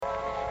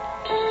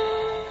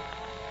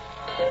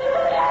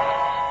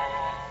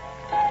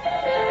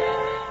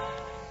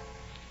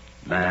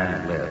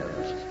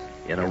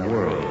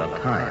world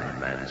of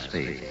time and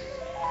space.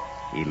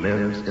 He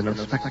lives in a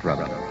spectrum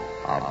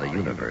of the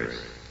universe.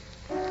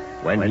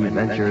 When he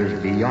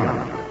ventures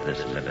beyond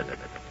this limit,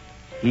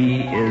 he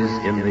is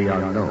in the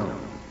unknown,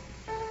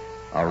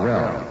 a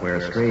realm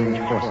where strange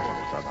forces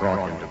are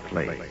brought into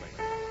play.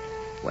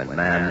 When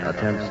man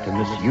attempts to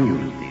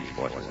misuse these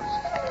forces,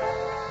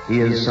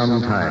 he is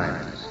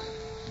sometimes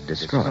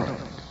destroyed.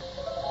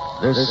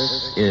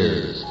 This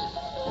is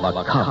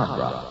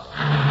Macabre.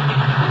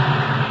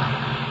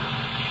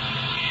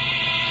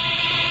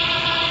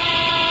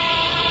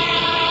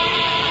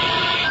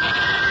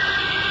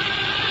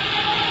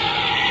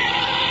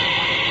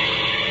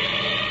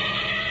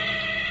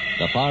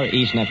 The Far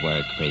East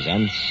Network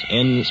presents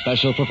in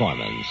special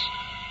performance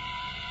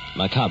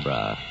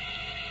Macabre.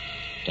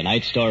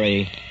 Tonight's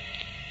story,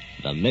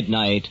 The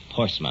Midnight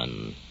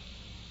Horseman.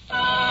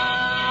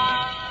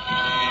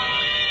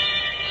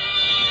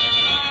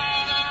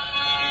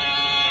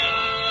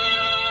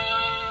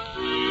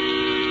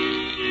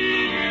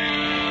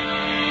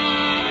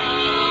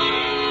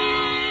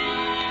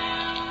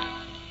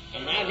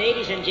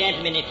 Ladies and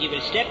gentlemen, if you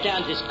will step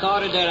down this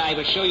corridor, I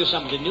will show you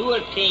some of the newer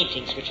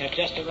paintings which have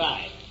just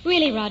arrived.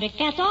 Really, Roderick,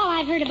 that's all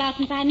I've heard about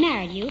since I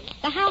married you.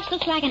 The house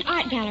looks like an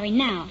art gallery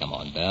now. Come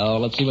on, Belle.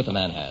 Let's see what the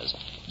man has.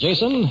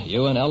 Jason,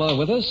 you and Ella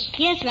with us?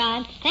 Yes,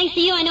 Rod. Thanks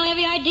to you, I know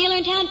every art dealer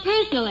in town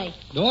personally.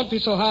 Don't be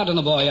so hard on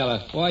the boy,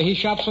 Ella. Why, he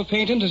shops for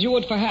paintings as you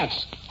would for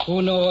hats.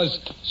 Who knows?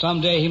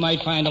 Someday he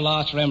might find a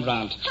lost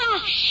Rembrandt.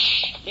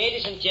 Shh.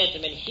 Ladies and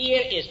gentlemen,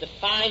 here is the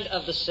find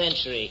of the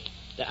century.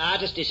 The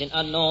artist is an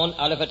unknown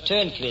Oliver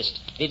Turnquist.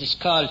 It is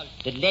called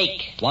The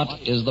Lake.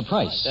 What is the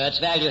price? Its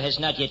value has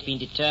not yet been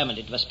determined.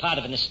 It was part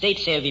of an estate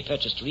sale we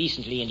purchased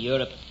recently in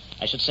Europe.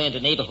 I should say in the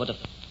neighborhood of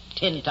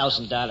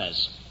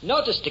 $10,000.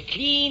 Notice the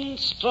clean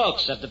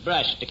strokes of the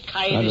brush. The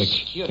kind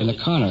Roderick, in the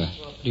corner.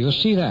 Do you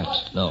see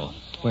that? No.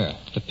 Where?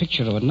 The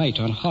picture of a knight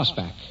on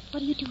horseback.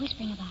 What are you two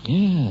whispering about?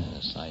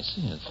 Yes, I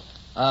see it.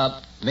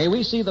 May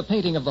we see the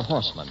painting of the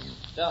horseman?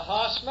 The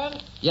horseman?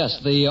 Yes,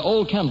 the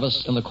old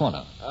canvas in the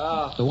corner.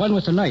 Oh. The one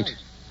with the knight.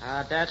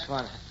 That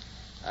one.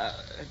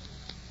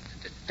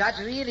 That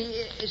really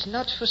is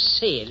not for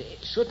sale.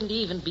 It shouldn't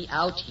even be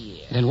out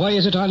here. Then why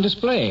is it on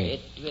display?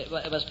 It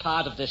was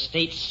part of the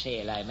estate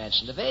sale I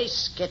mentioned. A very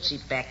sketchy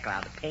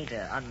background. A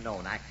painter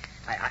unknown.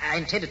 I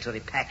intended to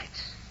repack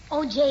it.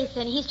 Oh,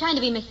 Jason, he's trying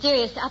to be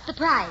mysterious to up the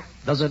price.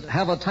 Does it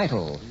have a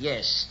title?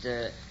 Yes,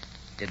 the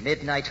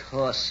Midnight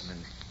Horseman.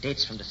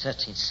 Dates from the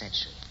 13th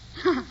century.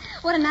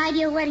 What an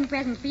ideal wedding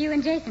present for you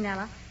and Jason,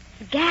 Ella.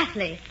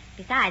 Ghastly.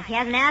 Besides, he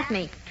hasn't asked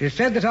me. 'Tis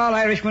said that all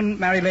Irishmen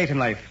marry late in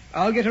life.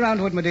 I'll get around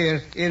to it, my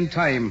dear, in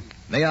time.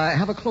 May I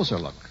have a closer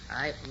look?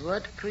 I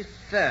would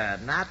prefer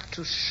not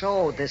to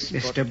show this...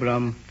 Mr.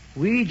 Blum,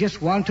 we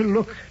just want to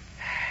look.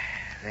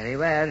 Very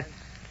well.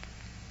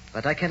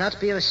 But I cannot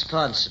be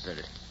responsible.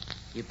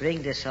 You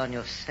bring this on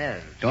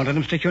yourself. Don't let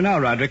him stick you now,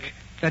 Roderick.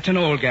 That's an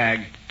old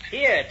gag.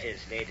 Here it is,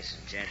 ladies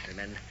and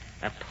gentlemen.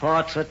 A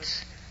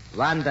portrait,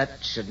 one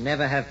that should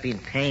never have been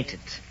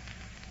painted.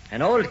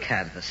 An old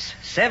canvas,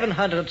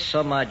 700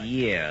 some odd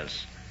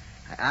years.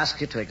 I ask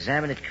you to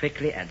examine it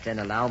quickly and then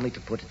allow me to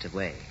put it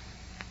away.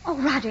 Oh,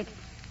 Roderick,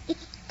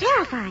 it's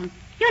terrifying.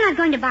 You're not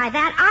going to buy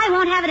that. I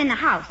won't have it in the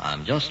house.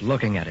 I'm just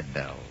looking at it,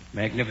 Belle.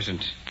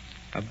 Magnificent.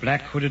 A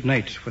black-hooded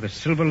knight with a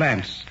silver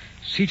lance,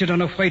 seated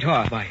on a white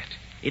horse by it.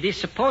 It is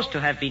supposed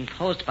to have been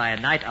posed by a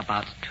knight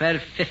about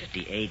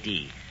 1250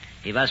 A.D.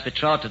 He was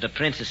betrothed to the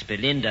Princess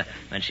Belinda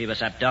when she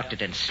was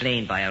abducted and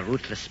slain by a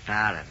ruthless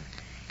baron.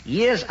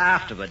 Years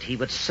afterward, he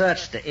would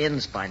search the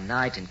inns by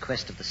night in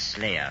quest of the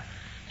slayer.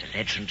 The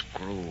legend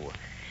grew.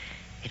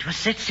 It was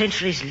said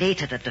centuries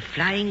later that the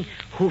flying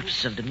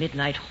hoofs of the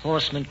Midnight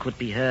Horseman could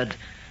be heard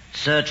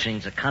searching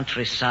the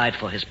countryside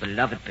for his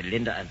beloved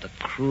Belinda and the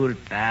cruel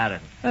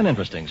baron. An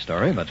interesting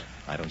story, but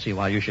I don't see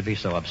why you should be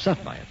so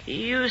upset by it.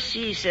 You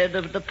see, sir,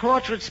 the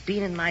portrait's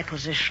been in my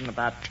possession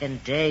about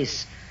 10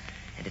 days.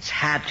 And it's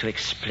hard to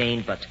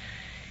explain, but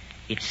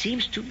it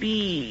seems to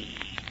be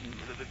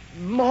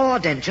more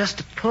than just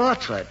a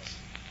portrait.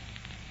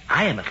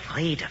 I am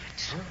afraid of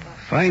it.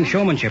 Fine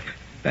showmanship.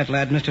 That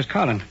lad, Mr.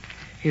 Collin.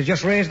 He's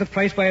just raised the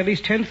price by at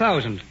least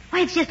 10,000.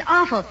 Why, it's just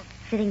awful.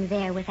 Sitting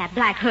there with that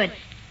black hood.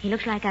 He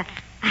looks like a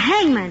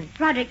hangman.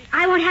 Roderick,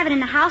 I won't have it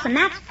in the house, and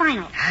that's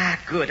final.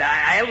 Good.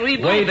 I'll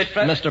remove Wait, it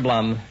from... Mr.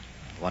 Blum.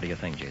 What do you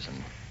think,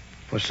 Jason?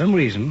 For some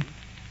reason,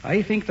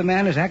 I think the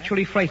man is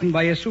actually frightened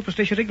by his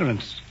superstitious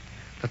ignorance.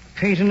 The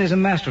painting is a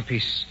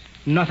masterpiece,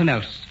 nothing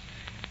else.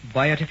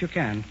 Buy it if you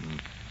can.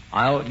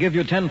 I'll give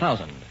you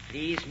 10,000.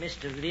 Please,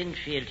 Mr.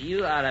 Linfield,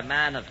 you are a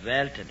man of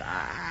wealth, and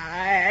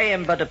I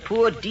am but a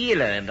poor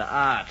dealer in the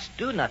arts.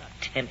 Do not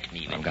tempt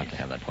me. I've got to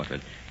have that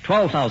portrait.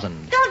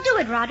 12,000. Don't do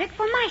it, Roderick,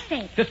 for my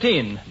sake.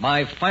 15,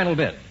 my final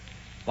bid.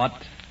 What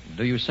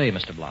do you say,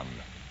 Mr. Blum?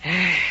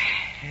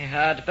 A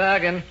hard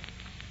bargain.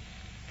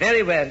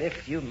 Very well,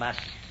 if you must.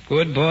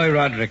 Good boy,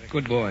 Roderick,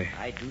 good boy.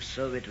 I do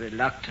so with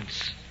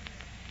reluctance.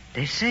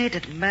 They say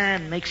that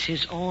man makes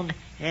his own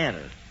hell.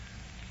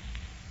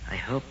 I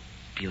hope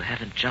you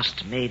haven't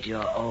just made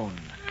your own.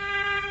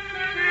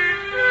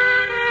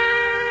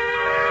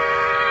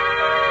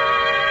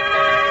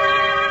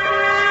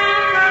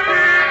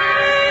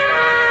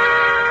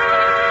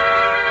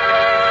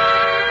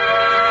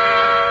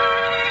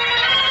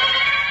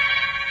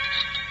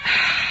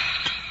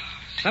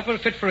 Supper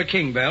fit for a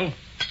king, Belle.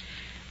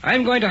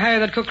 I'm going to hire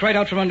that cook right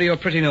out from under your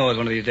pretty nose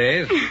one of these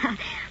days.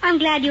 I'm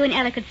glad you and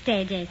Ella could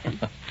stay, Jason.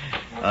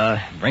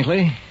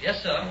 Brinkley,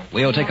 Yes, sir.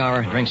 we'll take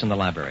our drinks in the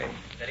library.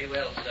 Very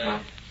well, sir.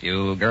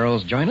 You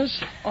girls join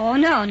us? Oh,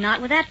 no,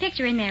 not with that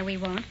picture in there, we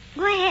won't.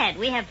 Go ahead.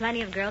 We have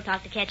plenty of girl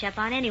talk to catch up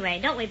on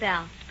anyway, don't we,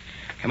 Belle?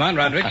 Come on,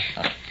 Roderick.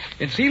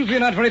 It seems we're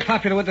not very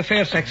popular with the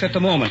fair sex at the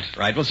moment.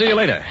 Right, we'll see you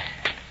later.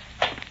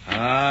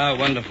 Ah,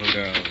 wonderful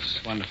girls.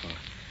 Wonderful.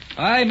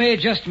 I may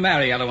just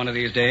marry Ella one of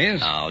these days.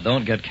 Now,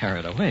 don't get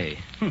carried away.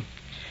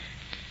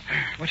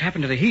 What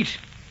happened to the heat?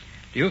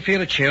 Do you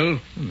feel a chill?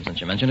 Since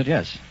you mentioned it,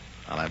 yes.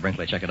 I'll have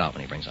Brinkley check it out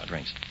when he brings our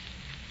drinks.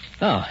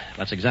 Now,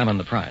 let's examine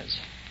the prize.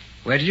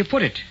 Where did you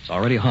put it? It's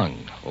already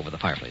hung over the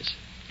fireplace.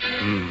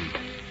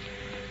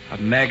 A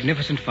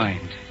magnificent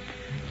find.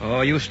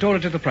 Oh, you stole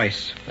it at the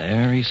price.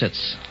 There he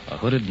sits, a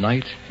hooded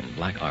knight in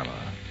black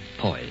armor,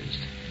 poised,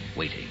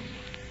 waiting.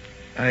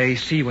 I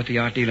see what the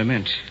art dealer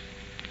meant.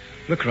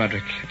 Look,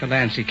 Roderick, at the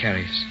lance he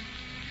carries.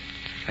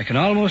 I can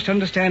almost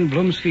understand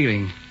Bloom's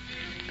feeling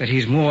that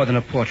he's more than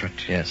a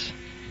portrait. Yes.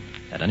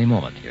 At any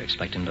moment, you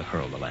expect him to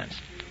hurl the lance.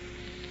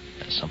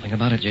 There's something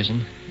about it,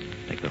 Jason.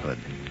 Take the hood.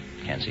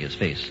 Can't see his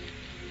face,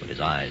 but his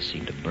eyes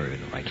seem to burn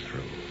right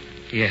through.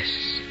 Yes.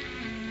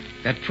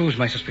 That proves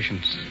my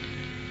suspicions.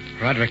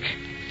 Roderick,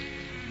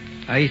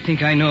 I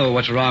think I know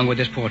what's wrong with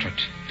this portrait.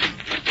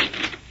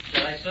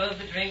 Shall I serve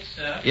the drinks,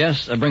 sir?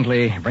 Yes,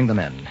 Brinkley, bring them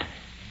in.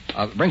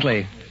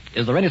 Brinkley,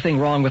 is there anything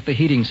wrong with the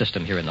heating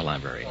system here in the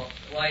library?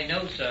 Why,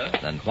 no, sir.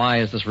 Then why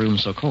is this room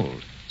so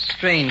cold?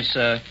 Strange,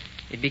 sir.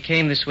 It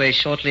became this way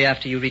shortly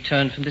after you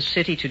returned from the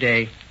city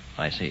today.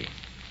 I see.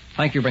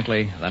 Thank you,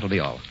 Brinkley. That'll be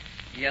all.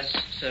 Yes,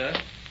 sir.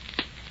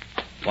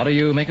 What do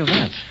you make of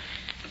that?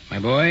 My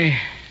boy,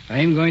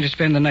 I'm going to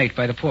spend the night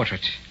by the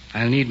portrait.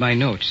 I'll need my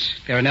notes.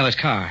 They're in Ella's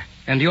car.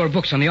 And your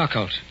books on the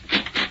occult.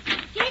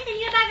 Jason,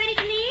 you about ready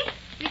to leave?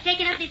 You've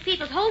taken up these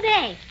people's whole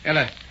day.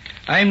 Ella,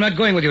 I'm not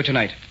going with you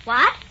tonight.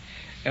 What?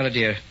 Ella,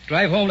 dear,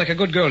 drive home like a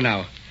good girl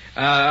now.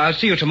 I'll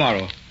see you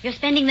tomorrow. You're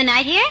spending the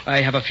night here?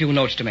 I have a few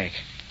notes to make.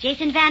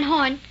 Jason Van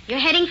Horn, you're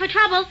heading for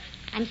trouble.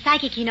 I'm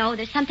psychic, you know.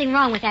 There's something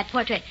wrong with that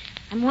portrait.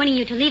 I'm warning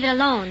you to leave it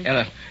alone.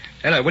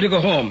 Ella, will you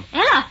go home?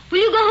 Ella, will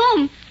you go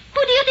home?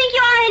 Who do you think you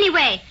are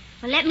anyway?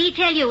 Well, let me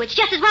tell you, it's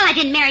just as well I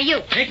didn't marry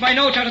you. Take my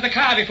notes out of the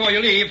car before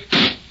you leave.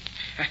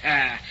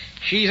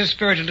 She's a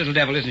spirited little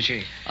devil, isn't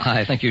she?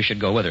 I think you should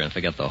go with her and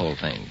forget the whole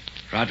thing.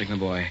 Roderick, my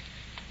boy,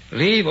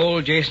 leave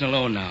old Jason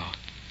alone now.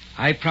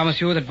 I promise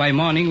you that by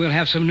morning we'll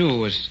have some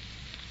news.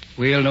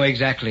 We'll know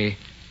exactly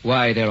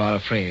why they're all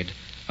afraid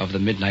of the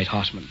Midnight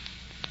Horseman.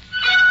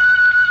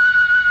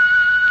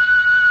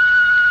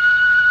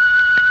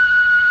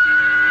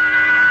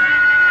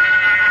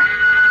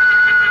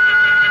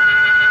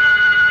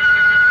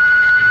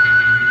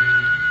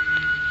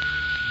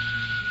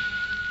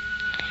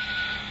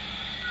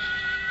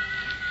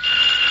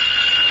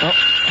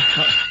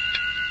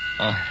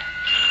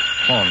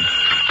 Phone.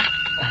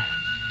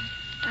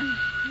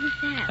 Who's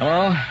that?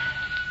 Hello?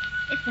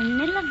 It's the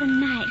middle of the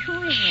night.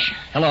 Who is it?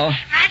 Hello?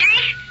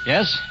 Roderick?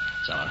 Yes?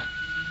 It's Ella.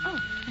 Oh,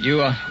 You,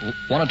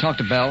 want to talk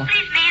to Belle?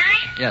 Please, may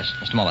I? Yes,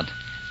 just a moment.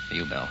 For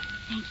you, Belle.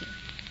 thank you.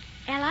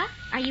 Ella,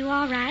 are you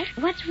all right?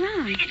 What's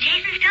wrong? Is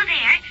Jason still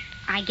there?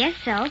 I guess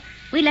so.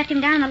 We left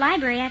him down in the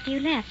library after you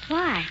left.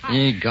 Why?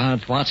 Ye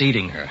God, what's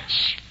eating her?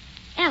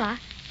 Ella,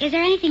 is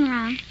there anything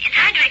wrong? It's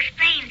hard to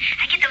explain.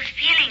 I get those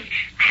feelings.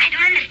 I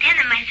don't understand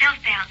them myself,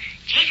 Belle.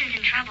 Jason's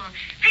in trouble.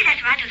 Please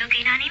ask Rod to look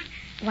in on him.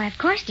 Why, of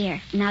course,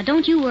 dear. Now,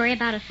 don't you worry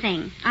about a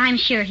thing. I'm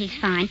sure he's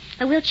fine,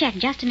 but we'll check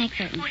just to make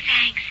certain. Oh,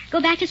 thanks. Go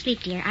back to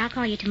sleep, dear. I'll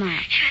call you tomorrow.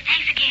 Sure,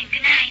 thanks again.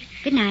 Good night.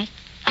 Good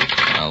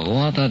night.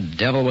 What the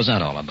devil was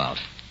that all about?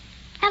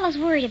 Ella's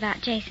worried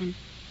about Jason.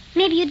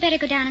 Maybe you'd better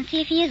go down and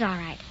see if he is all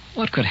right.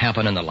 What could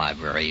happen in the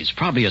library? He's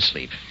probably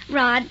asleep.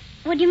 Rod,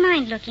 would you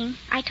mind looking?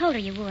 I told her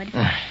you would.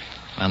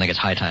 I think it's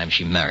high time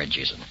she married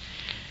Jason.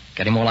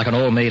 Getting more like an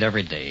old maid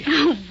every day.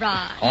 Oh,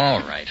 Rod. All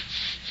right.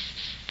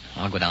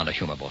 I'll go down to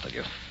humor both of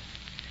you.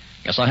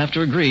 Guess I'll have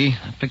to agree.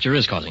 That picture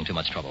is causing too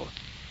much trouble.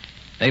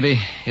 Maybe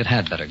it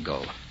had better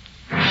go.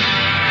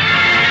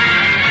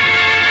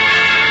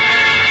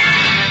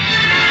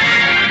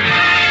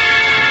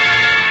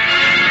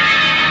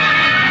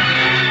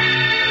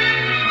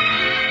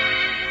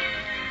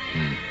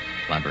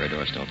 Library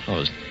door still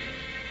closed.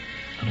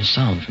 Not a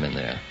sound from in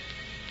there.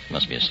 He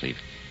must be asleep.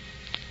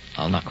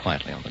 I'll knock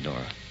quietly on the door.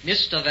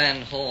 Mr.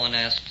 Van Horn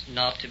asked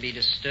not to be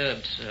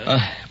disturbed, sir.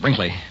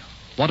 Brinkley,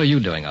 what are you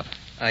doing up?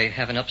 I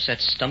have an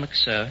upset stomach,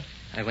 sir.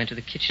 I went to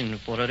the kitchen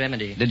for a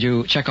remedy. Did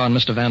you check on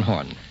Mr. Van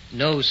Horn?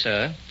 No,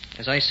 sir.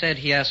 As I said,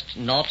 he asked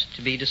not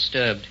to be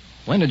disturbed.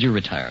 When did you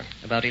retire?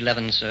 About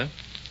 11, sir.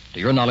 To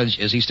your knowledge,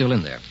 is he still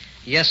in there?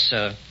 Yes,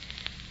 sir.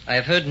 I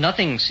have heard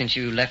nothing since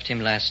you left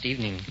him last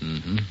evening.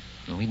 Mm-hmm.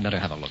 Well, we'd better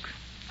have a look.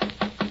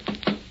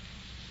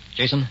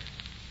 Jason?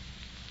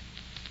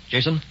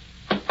 Jason?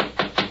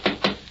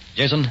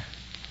 Jason?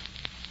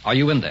 Are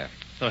you in there?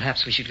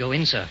 Perhaps we should go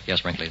in, sir.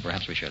 Yes, Brinkley,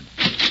 perhaps we should.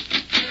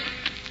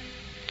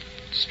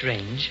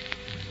 Strange.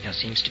 There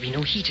seems to be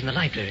no heat in the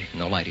library.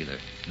 No light either.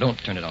 Don't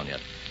turn it on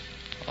yet.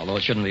 although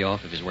it shouldn't be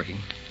off if he's working.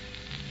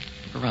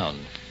 Look around.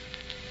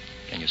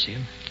 Can you see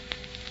him?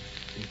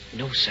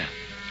 No, sir.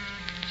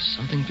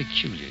 Something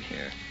peculiar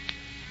here.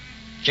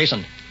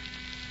 Jason.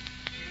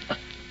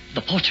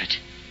 The portrait.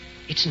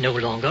 It's no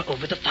longer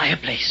over the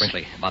fireplace.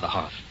 Brinkley, by the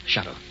hearth.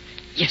 Shadow.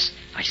 Yes,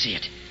 I see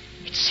it.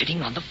 It's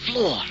sitting on the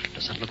floor.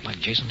 Does that look like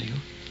Jason to you?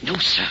 No,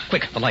 sir.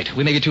 Quick, the light.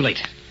 We may be too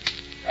late.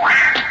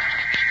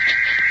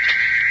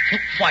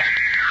 What?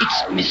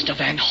 It's Mr.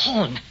 Van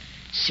Horn,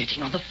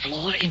 sitting on the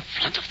floor in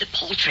front of the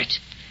portrait.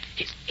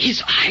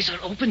 His eyes are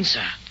open,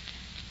 sir.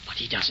 But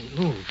he doesn't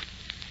move.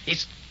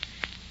 Is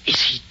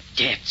he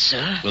dead,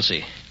 sir? We'll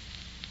see.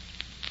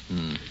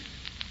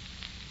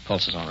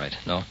 Pulse is all right.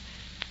 No,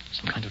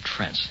 some kind of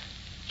trance.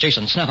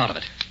 Jason, snap out of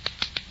it.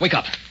 Wake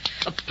up.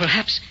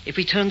 Perhaps if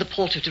we turn the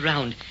portrait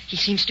around, he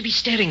seems to be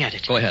staring at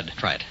it. Go ahead.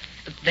 Try it.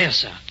 There,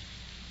 sir.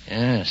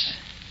 Yes,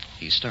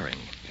 he's stirring.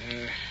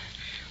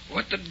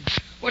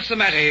 What's the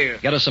matter here?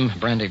 Get us some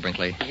brandy,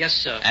 Brinkley. Yes,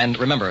 sir. And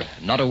remember,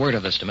 not a word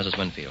of this to Mrs.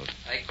 Winfield.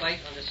 I quite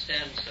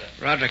understand, sir.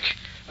 Roderick,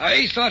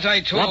 I thought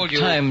I told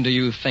you... What time do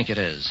you think it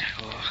is?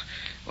 Oh,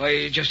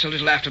 why, just a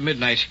little after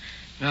midnight.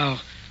 Now,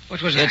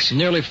 what was that? It's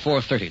nearly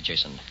 4:30,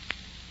 Jason.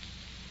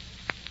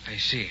 I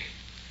see.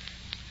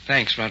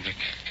 Thanks, Roderick.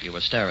 You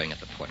were staring at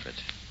the portrait.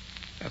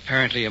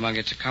 Apparently, among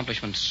its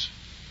accomplishments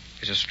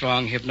is a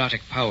strong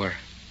hypnotic power.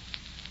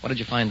 What did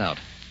you find out?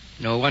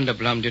 No wonder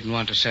Blum didn't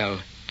want to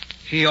sell.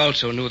 He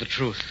also knew the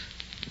truth.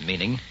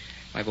 Meaning?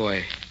 My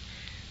boy,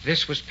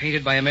 this was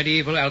painted by a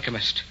medieval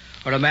alchemist,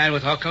 or a man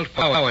with occult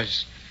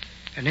powers.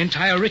 An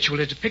entire ritual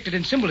is depicted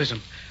in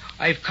symbolism.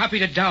 I've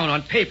copied it down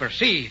on paper,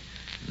 see?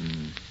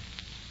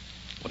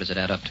 What does it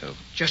add up to?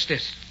 Just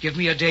this. Give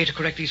me a day to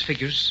correct these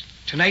figures.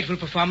 Tonight we'll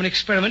perform an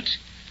experiment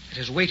that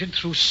has waited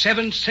through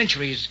 7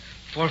 centuries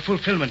for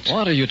fulfillment.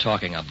 What are you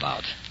talking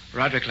about?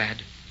 Roderick,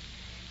 lad,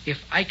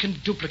 if I can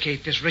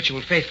duplicate this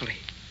ritual faithfully,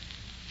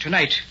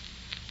 tonight,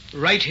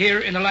 right here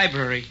in the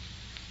library,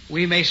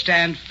 we may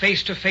stand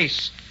face to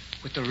face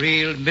with the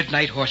real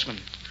Midnight Horseman.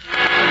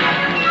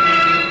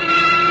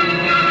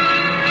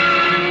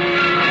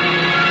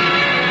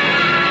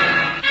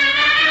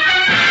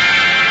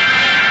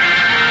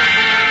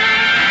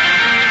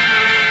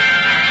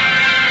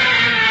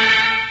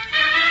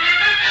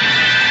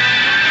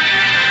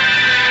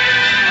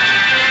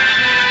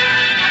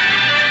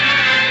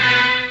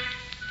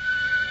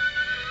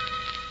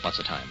 What's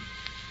the time?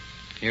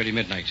 Nearly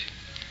midnight.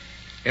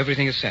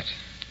 Everything is set.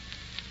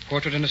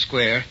 Portrait in a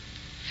square,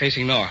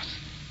 facing north.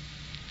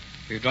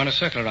 We've drawn a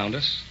circle around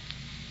us.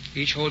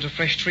 Each holds a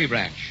fresh tree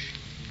branch.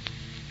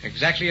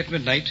 Exactly at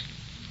midnight,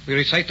 we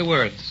recite the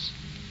words.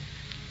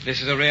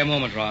 This is a rare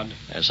moment, Rod.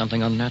 There's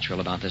something unnatural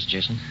about this,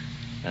 Jason.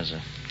 As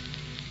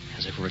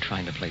if we were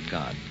trying to play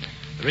God.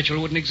 The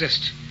ritual wouldn't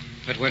exist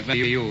if it weren't meant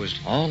to be used.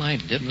 All I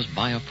did was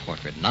buy a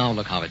portrait. Now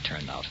look how it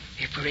turned out.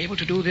 If we're able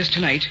to do this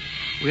tonight,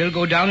 we'll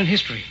go down in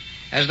history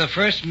as the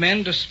first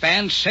men to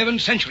span 7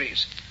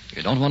 centuries.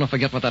 You don't want to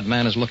forget what that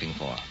man is looking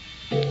for.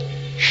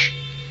 Shh.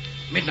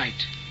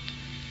 Midnight.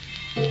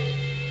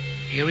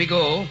 Here we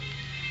go.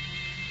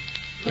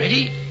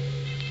 Ready?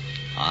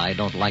 I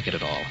don't like it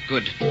at all.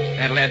 Good.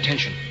 That'll add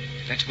tension.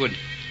 That's good.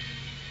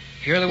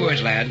 Here are the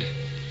words, lad.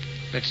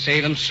 Let's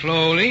say them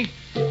slowly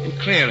and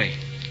clearly.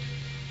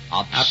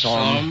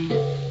 Apsom,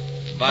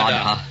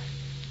 Vada,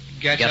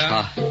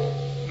 Geta,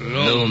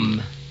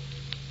 Lum,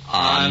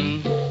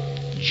 An,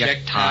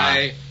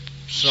 Jectai,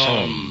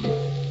 Som.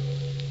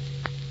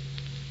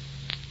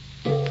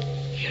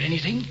 Hear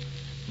anything?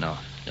 No,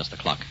 just the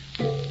clock.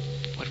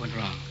 What went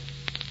wrong?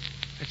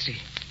 Let's see.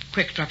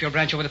 Quick, drop your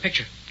branch over the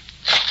picture.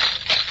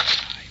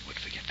 I would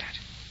forget that.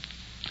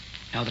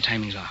 Now the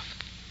timing's off.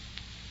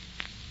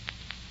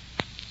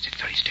 Sit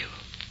very still.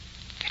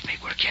 It may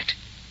work yet.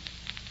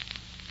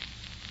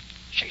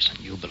 Jason,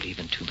 you believe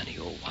in too many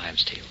old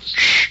wives' tales.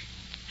 Shh!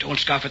 Don't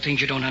scoff at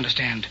things you don't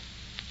understand.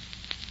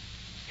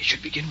 It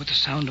should begin with the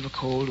sound of a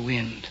cold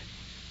wind.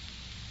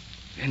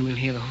 Then we'll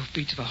hear the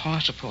hoofbeats of a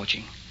horse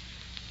approaching.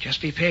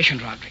 Just be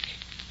patient, Roderick.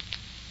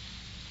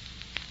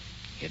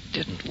 It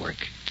didn't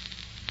work.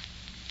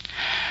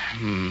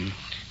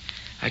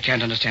 I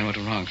can't understand what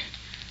went wrong.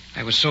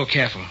 I was so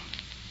careful.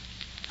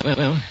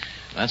 Well,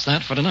 that's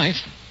that for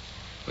tonight.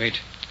 Wait.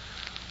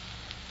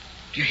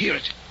 Do you hear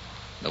it?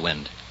 The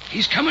wind.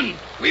 He's coming.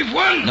 We've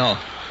won. No.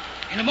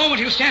 In a moment,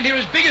 he'll stand here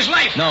as big as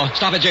life. No,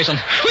 stop it, Jason.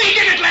 We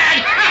did it,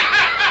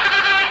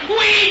 lad!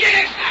 We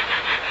did it!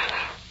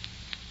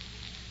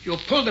 You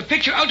pulled the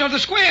picture out of the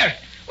square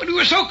when we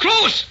were so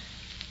close.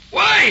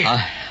 Why?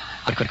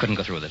 I couldn't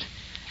go through with it.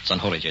 It's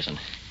unholy, Jason.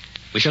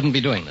 We shouldn't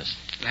be doing this.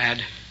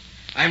 Lad,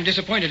 I'm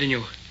disappointed in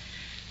you.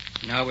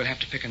 Now we'll have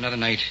to pick another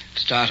night.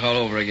 Start all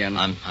over again.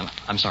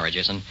 I'm sorry,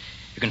 Jason.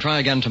 You can try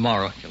again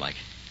tomorrow if you like.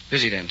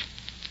 Busy then.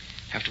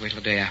 Have to wait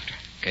till the day after.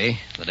 Okay,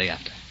 the day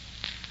after.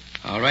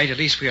 All right, at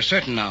least we are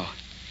certain now.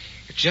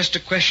 It's just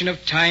a question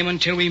of time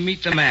until we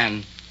meet the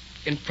man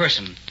in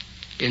person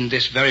in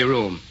this very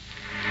room.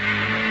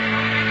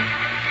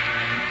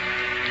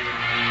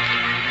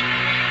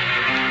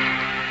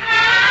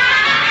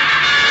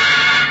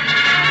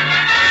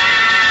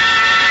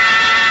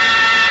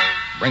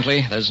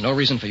 Brinkley, there's no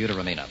reason for you to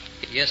remain up.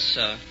 Yes,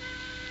 sir.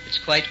 It's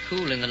quite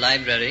cool in the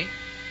library.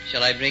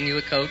 Shall I bring you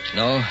a coat?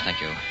 No,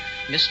 thank you.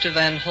 Mr.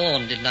 Van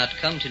Horn did not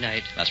come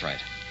tonight. That's right.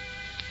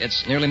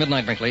 It's nearly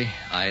midnight, Brinkley.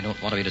 I don't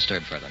want to be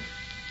disturbed further.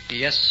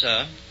 Yes,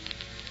 sir.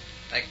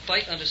 I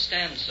quite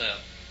understand, sir.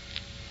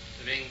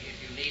 Ring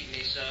if you need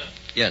me, sir.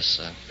 Yes,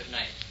 Good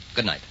night.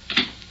 good night.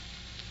 I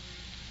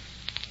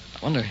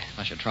wonder if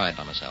I should try it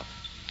by myself.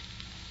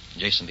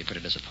 Jason'd be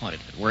pretty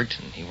disappointed if it worked,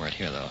 and he weren't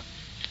here, though.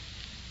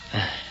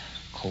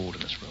 Cold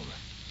in this room.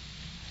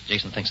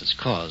 Jason thinks it's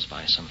caused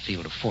by some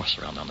field of force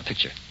around on the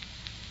picture.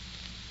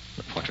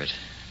 The portrait.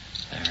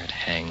 There it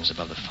hangs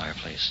above the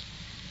fireplace.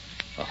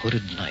 A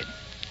hooded knight.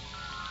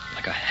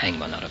 Like a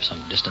hangman out of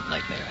some distant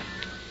nightmare.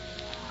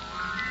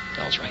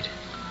 Bell's right.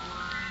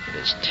 It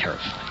is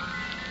terrifying.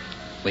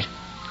 Wait.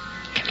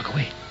 Can't look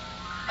away.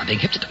 I'm being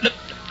hypnotized.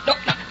 No.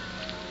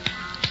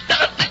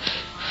 I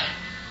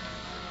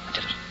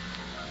did it.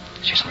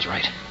 Jason was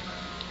right.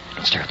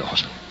 Don't stare at the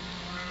horseman.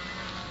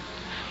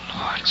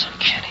 Lord, it's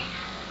uncanny.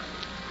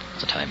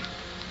 What's the time? 1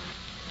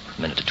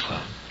 minute to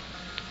 12.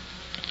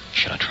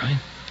 Should I try?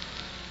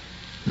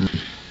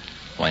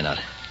 Why not?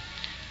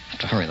 Have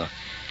to hurry, though.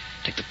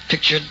 Take the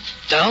picture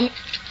down.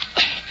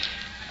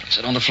 Place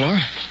it on the floor.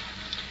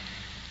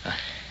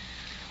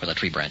 Where's that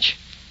tree branch?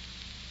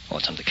 Oh,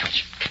 it's under the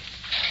couch.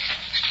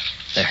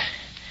 There.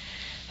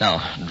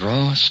 Now,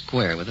 draw a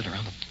square with it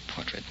around the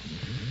portrait.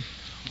 Mm-hmm.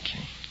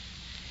 Okay.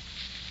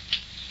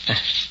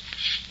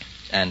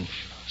 And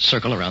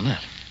circle around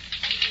that.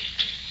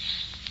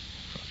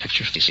 The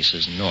picture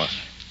faces north.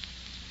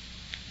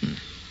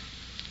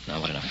 Now,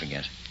 what did I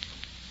forget?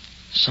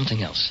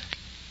 Something else.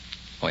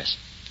 Oh, yes.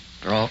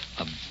 Draw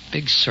a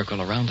big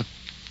circle around the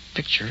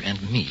picture and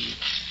me.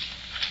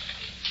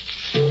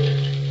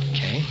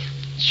 Okay.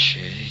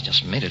 She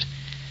just made it.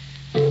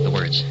 The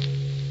words.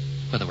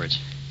 Where are the words?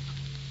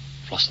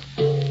 I've lost them.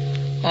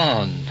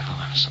 Oh,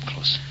 no. So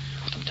close.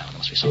 Put them down. There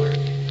must be somewhere.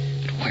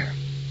 But where?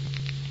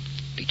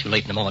 Be too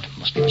late in a moment.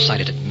 Must be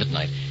recited at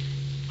midnight.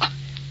 Ah,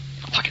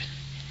 in my pocket.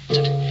 That's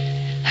it.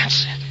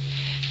 That's it.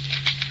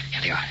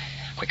 Here they are.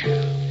 Quick.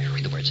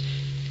 Read the words.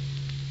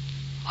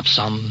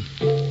 Apsam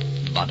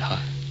Badha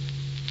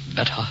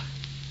Betha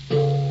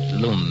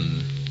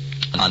Lum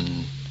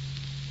An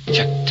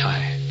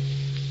Chektai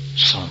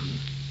Som.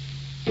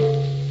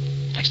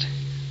 Next.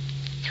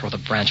 Throw the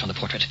branch on the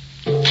portrait.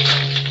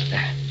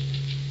 There.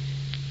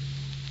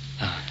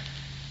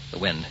 The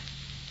wind.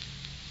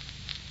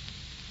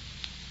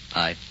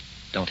 I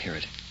don't hear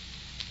it.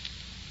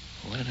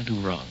 What did I do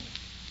wrong?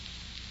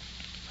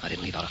 I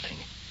didn't leave out a thing.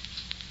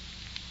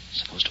 It's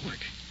supposed to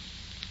work.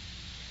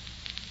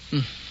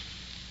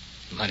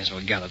 Might as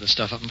well gather the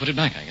stuff up and put it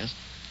back, I guess.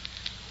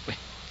 Wait.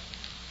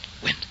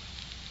 Wind.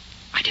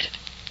 I did it.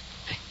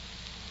 Hey,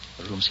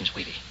 the room seems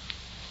wavy.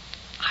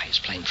 Eyes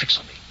playing tricks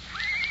on me.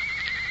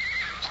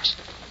 Horse.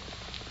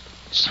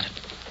 Silent.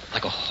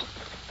 Like a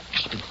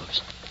galloping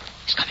horse.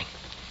 He's coming.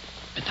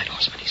 Midnight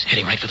horseman. He's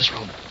heading right for this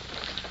room.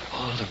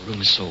 Oh, the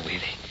room is so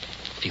wavy.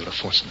 Field of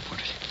force in the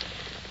portrait.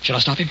 Shall I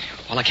stop him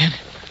while I can?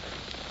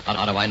 How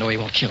do I know he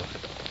won't kill?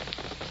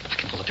 I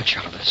can pull the picture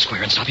out of the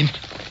square and stop him.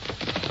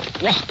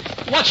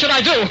 What should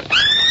I do?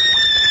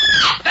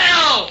 Belle!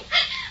 Rod!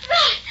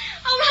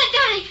 Oh, Rod,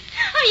 darling.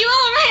 Are you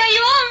all right? Are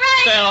you all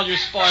right? Belle, you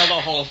spoiled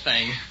the whole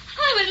thing.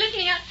 I was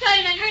listening outside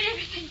and I heard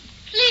everything.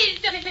 Please,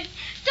 darling,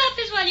 stop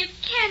this while you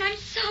can. I'm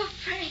so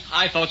afraid.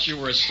 I thought you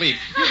were asleep.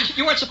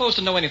 You weren't supposed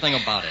to know anything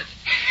about it.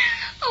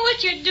 Oh,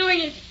 what you're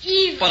doing is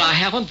evil. But I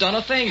haven't done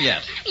a thing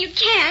yet. You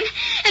can,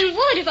 and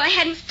would if I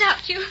hadn't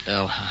stopped you.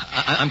 Belle,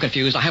 I'm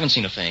confused. I haven't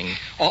seen a thing.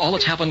 All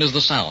that's happened is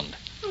the sound.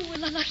 Oh,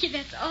 well, lucky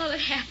that's all that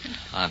happened.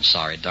 I'm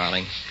sorry,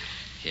 darling.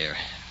 Here,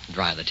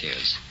 dry the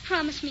tears.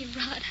 Promise me,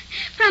 Rod.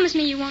 Promise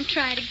me you won't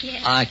try it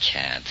again. I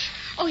can't.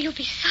 Oh, you'll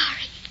be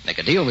sorry. Make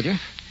a deal with you.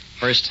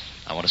 First,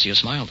 I want to see you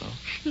smile, though.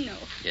 No.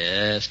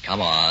 Yes,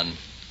 come on.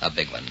 A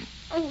big one.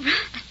 Oh,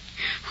 Rod.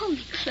 Hold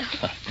me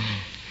close.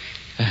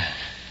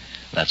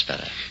 That's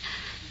better.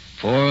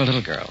 Poor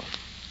little girl.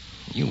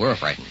 You were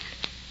frightened.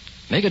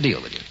 Make a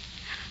deal with you.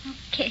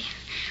 Okay.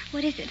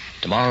 What is it?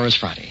 Tomorrow is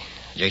Friday.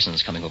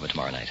 Jason's coming over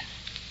tomorrow night.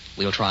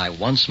 We'll try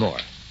once more.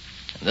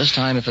 And this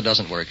time, if it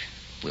doesn't work,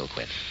 we'll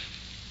quit.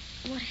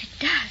 What if it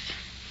does?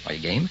 Are you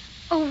game?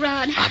 Oh,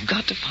 Rod. I've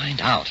got to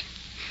find out.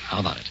 How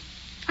about it?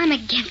 I'm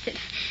against it.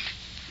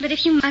 But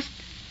if you must...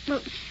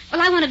 Well,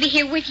 I want to be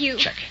here with you.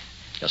 Check.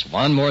 Just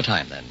one more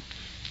time, then.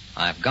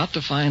 I've got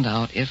to find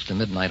out if the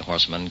Midnight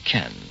Horseman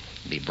can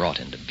be brought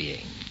into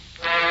being.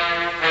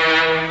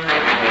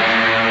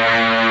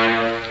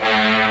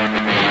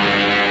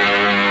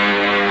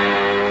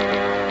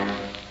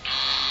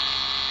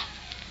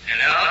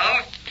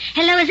 Hello?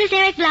 Hello, is this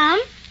Eric Blum?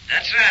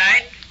 That's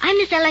right. I'm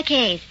Miss Ella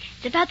Case.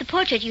 It's about the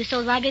portrait you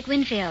sold Roderick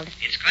Winfield.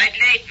 It's quite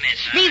late,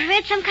 miss. They've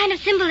read some kind of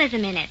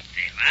symbolism in it.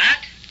 What?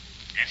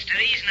 That's the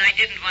reason I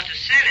didn't want to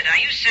sell it. Are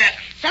you certain?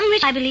 Some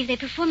ritual I believe they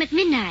perform at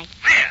midnight.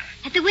 Where?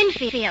 At the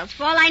Winfields.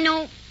 For all I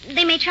know,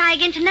 they may try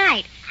again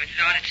tonight. Good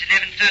Lord, it's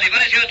 11:30.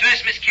 What is your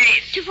address, Miss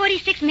Case?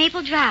 246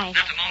 Maple Drive.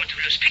 Not a moment to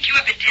lose. Pick you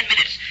up in 10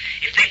 minutes.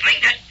 If they bring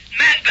that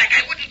man back,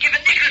 I wouldn't give a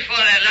nickel for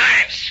their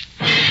lives.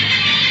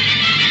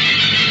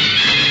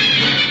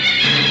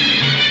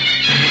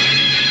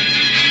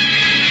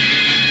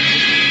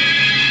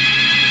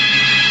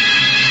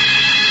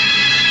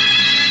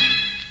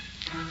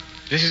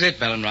 This is it,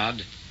 Bell and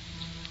Rod.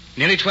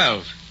 Nearly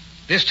 12.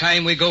 This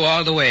time we go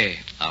all the way.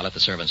 I'll let the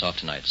servants off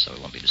tonight so it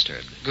won't be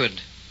disturbed. Good.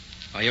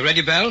 Are you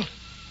ready, Bell?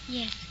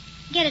 Yes.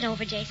 Get it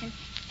over, Jason.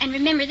 And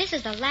remember, this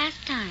is the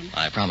last time.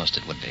 I promised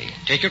it would be.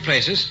 Take your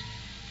places.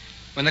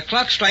 When the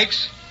clock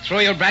strikes, throw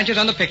your branches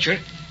on the picture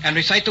and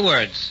recite the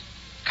words.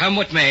 Come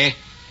what may,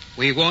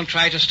 we won't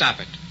try to stop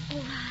it. Oh,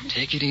 Rod.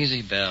 Take it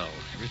easy, Belle.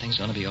 Everything's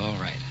going to be all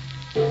right.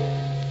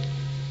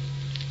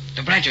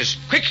 The branches,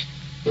 quick!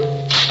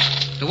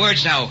 The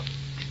words now.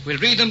 We'll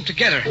read them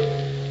together.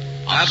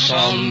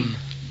 Asom,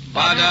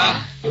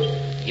 Bada,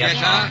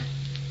 Yeta,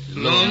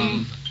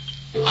 Lum,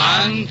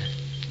 An,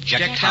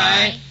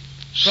 Jektai,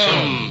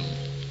 Sum.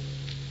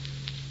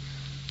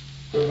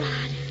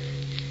 Rod.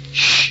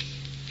 Shh!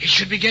 It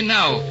should begin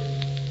now.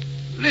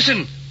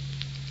 Listen.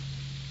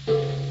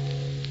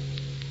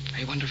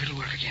 I wonder if it'll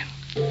work again.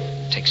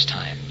 Takes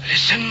time.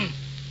 Listen.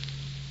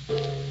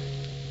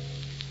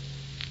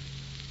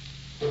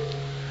 There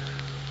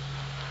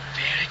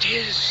it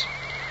is.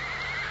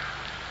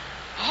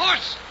 A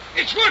horse!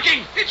 It's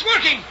working! It's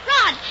working!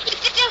 Rod,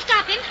 still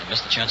stop him. I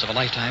missed the chance of a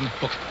lifetime.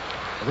 Look,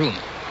 the room.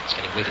 It's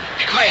getting wiggly.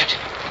 Be quiet.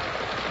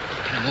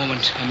 In a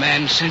moment, a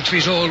man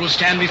centuries old will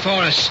stand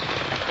before us.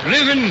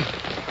 Living,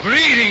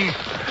 breathing.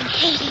 And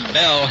hating.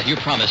 Belle, you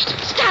promised.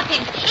 Stop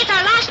him. It's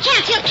our last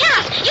chance. He'll kill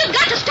us. You've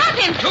got to stop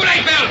him. Too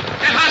late, Belle.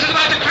 That horse is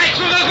about to crash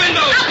through those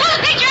windows. I'll pull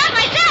the picture out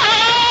myself.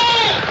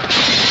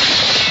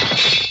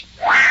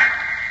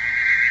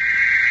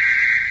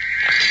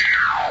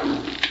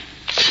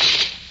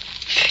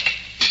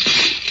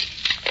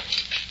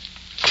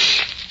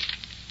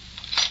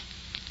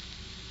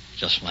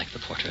 Just like the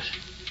portrait.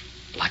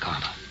 Black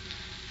armor,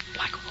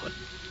 black hood,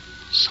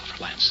 silver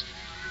lance.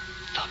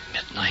 The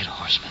Midnight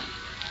Horseman.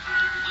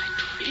 My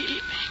dreaming.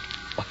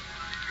 What?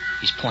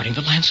 He's pointing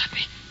the lance at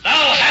me. Thou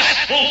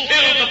hast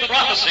fulfilled the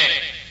prophecy.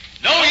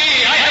 Know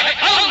ye, I have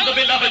found the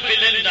beloved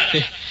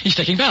Belinda. He's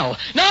taking Belle.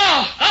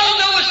 No! Thou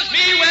knowest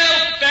me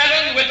well,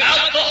 Baron,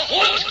 without the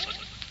hood.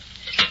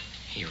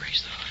 He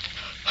raised the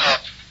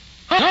hood.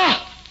 No!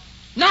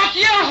 Not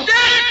you!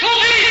 Dead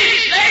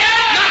police!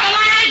 There! Not the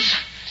lance!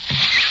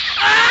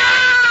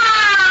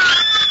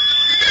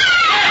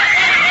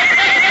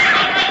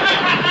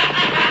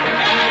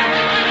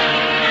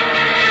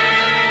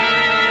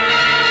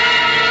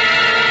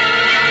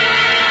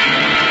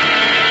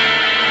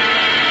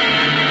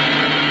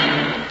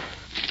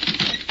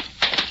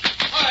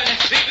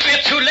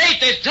 We're too late.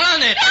 They've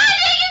done it.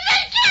 Roderick has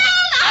been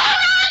killed. Oh,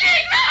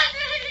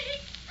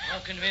 Roderick.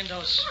 Broken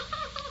windows.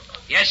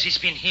 Yes, he's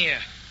been here.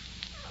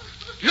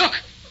 Look,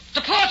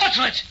 the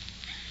portrait.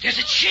 There's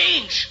a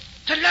change.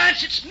 The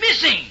lance, it's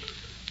missing.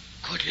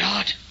 Good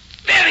Lord.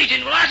 Buried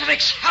in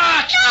Roderick's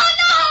heart. No.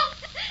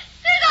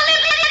 There's only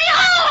a little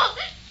hole.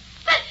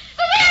 But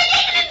where are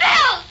Jason and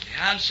Belle? The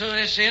answer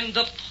is in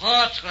the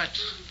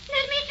portrait.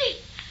 Let me see.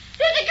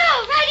 There's a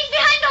girl riding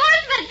behind the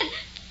horseman.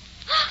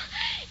 Belle.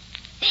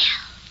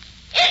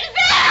 It's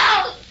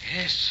Belle.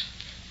 Yes.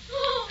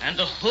 And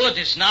the hood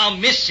is now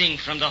missing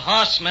from the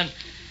horseman.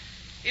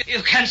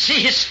 You can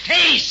see his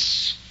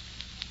face.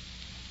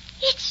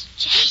 It's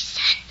Jason.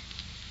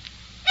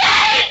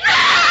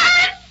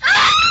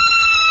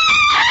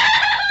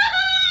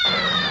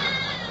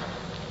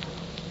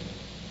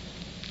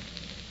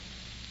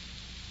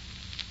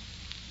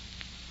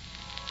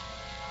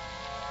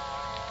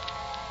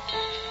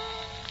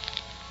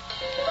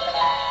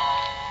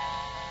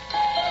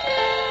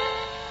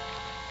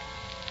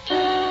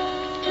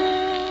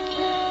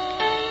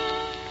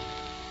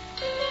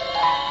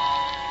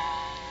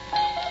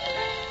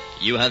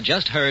 You have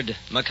just heard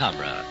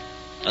Macabre,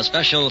 a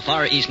special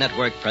Far East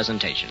Network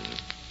presentation.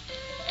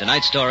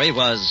 Tonight's story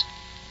was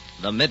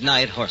The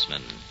Midnight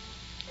Horseman.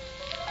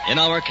 In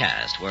our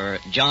cast were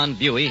John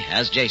Buey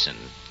as Jason,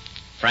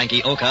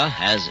 Frankie Oka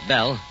as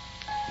Belle,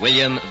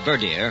 William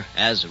Verdier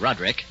as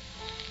Roderick,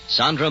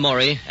 Sandra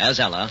Mori as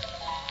Ella,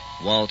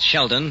 Walt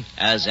Sheldon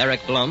as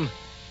Eric Blum,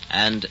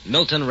 and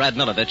Milton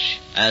Radmilovich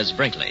as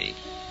Brinkley.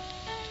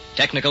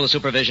 Technical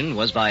supervision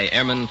was by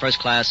Airman First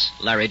Class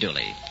Larry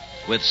Dooley,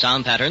 with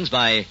sound patterns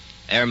by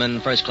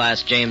Airman First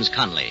Class James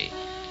Conley.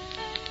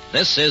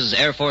 This is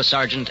Air Force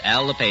Sergeant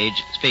Al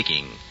LePage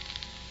speaking.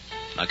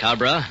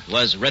 Macabre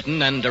was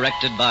written and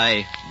directed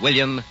by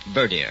William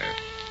Verdier.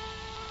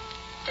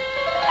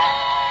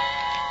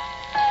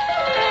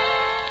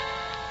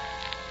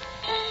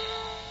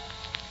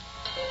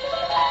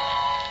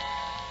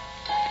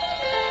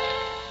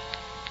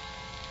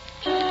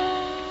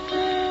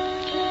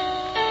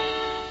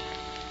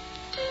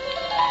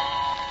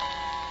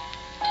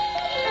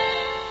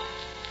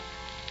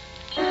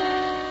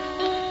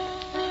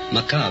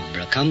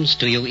 Macabre comes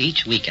to you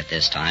each week at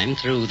this time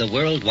through the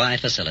worldwide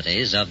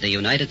facilities of the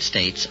United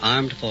States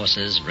Armed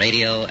Forces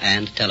Radio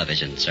and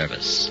Television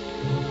Service.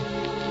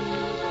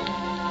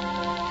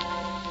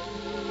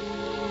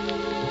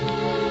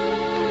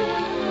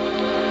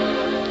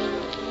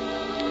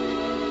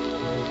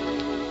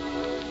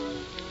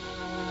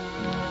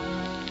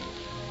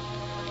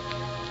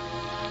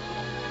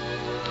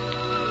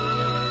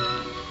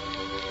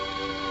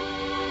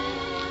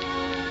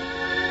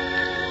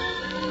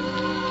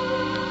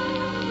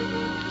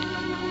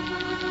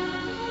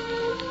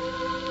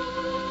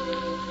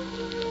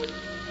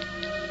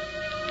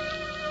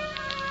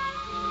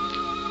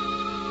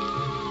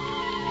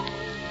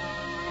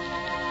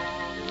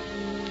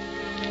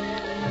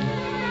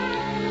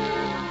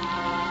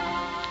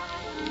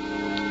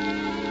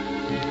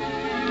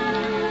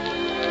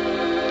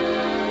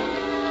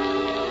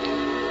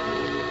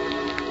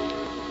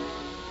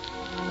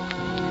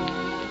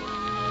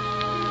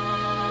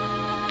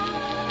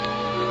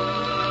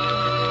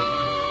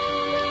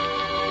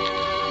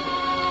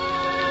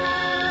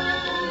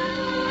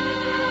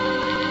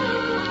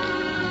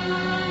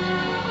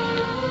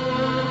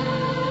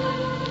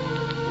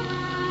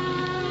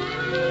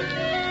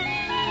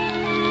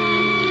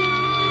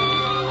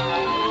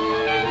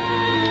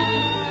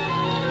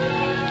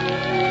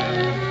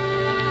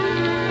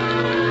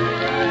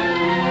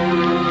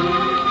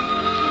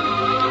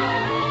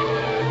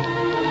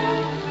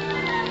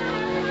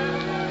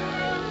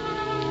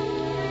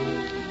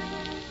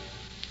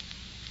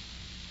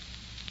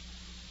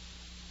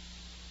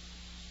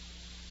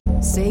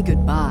 say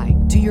goodbye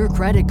to your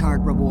credit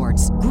card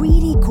rewards.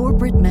 Greedy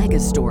corporate mega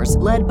stores,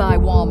 led by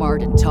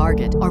Walmart and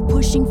Target, are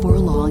pushing for a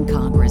law in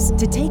Congress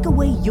to take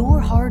away your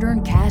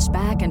hard-earned cash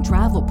back and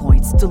travel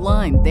points to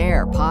line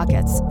their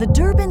pockets. The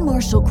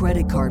Durbin-Marshall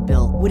credit card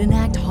bill would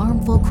enact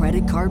harmful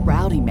credit card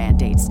routing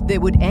mandates that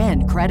would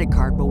end credit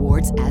card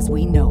rewards as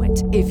we know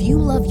it. If you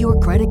love your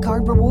credit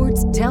card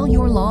rewards, tell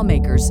your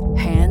lawmakers,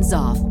 hands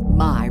off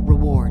my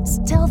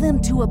rewards. Tell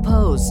them to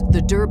oppose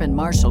the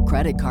Durbin-Marshall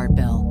credit card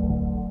bill.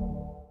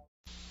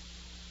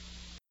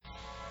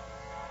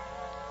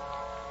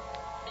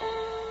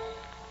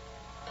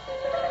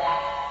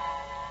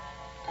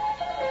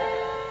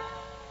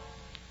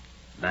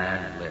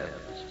 Man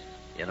lives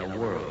in a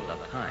world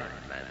of time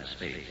and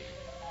space.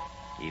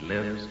 He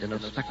lives in a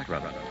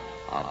spectrum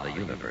of the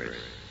universe.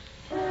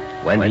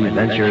 When he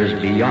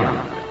ventures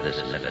beyond this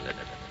limit,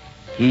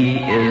 he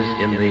is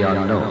in the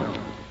unknown,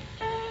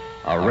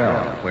 a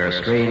realm where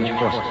strange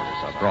forces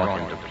are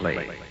brought into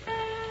play.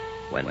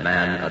 When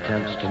man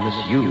attempts to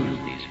misuse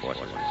these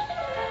forces,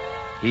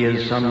 he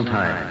is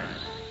sometimes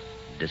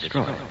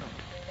destroyed.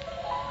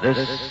 This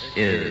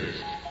is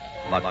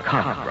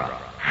Macabre.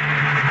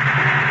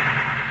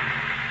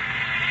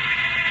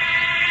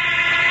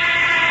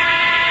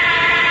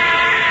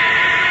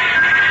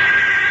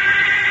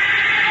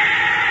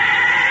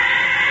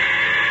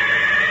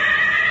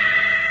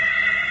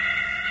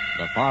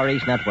 The Far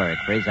East Network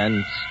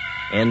presents,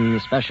 in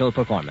special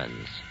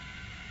performance,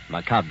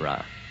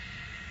 Macabre.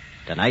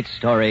 Tonight's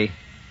story,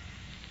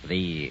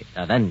 The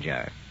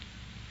Avenger.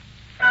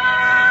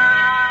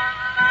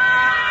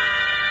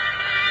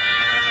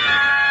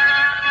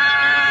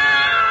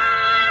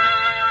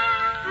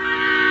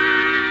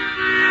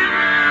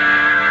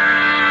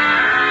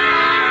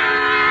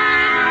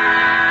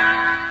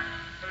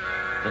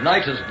 The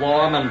night is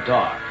warm and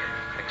dark,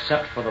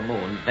 except for the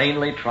moon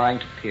vainly trying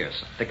to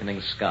pierce a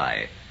thickening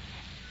sky.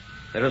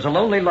 There is a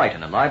lonely light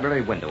in a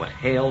library window at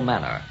Hale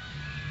Manor.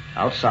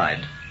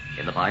 Outside,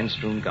 in the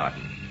vine-strewn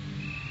garden,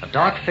 a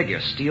dark figure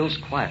steals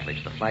quietly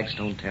to the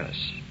flagstone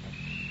terrace,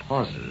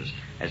 pauses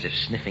as if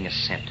sniffing a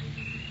scent,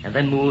 and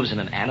then moves in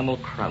an animal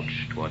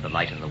crouch toward the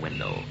light in the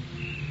window.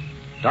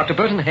 Dr.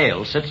 Burton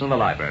Hale sits in the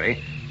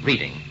library,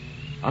 reading,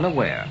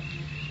 unaware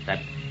that,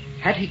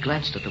 had he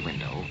glanced at the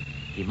window,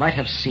 he might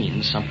have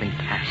seen something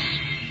pass.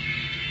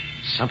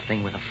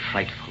 Something with a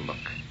frightful look.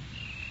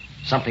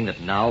 Something that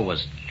now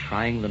was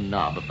trying the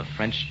knob of the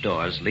French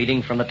doors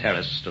leading from the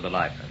terrace to the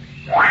library.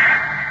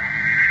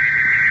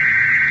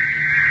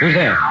 Who's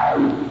there?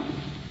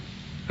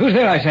 Who's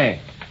there, I say?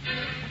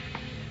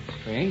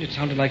 Strange, it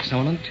sounded like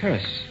someone on the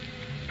terrace.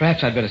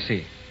 Perhaps I'd better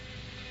see.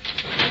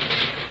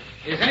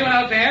 Is anyone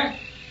out there?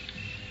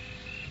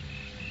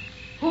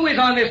 Who is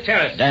on this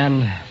terrace?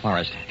 Dan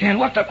Forrest. Dan,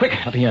 what the... Quick!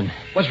 Let me in.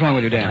 What's wrong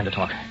with you, Dan? Time to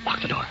talk.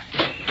 Lock the door.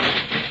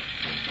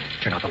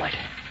 Turn out the light.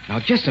 Now,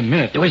 just a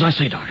minute. Do as I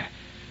say, Doctor.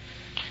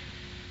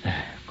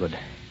 Good.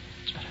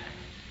 It's better.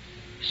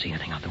 See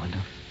anything out the window?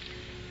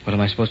 What am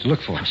I supposed to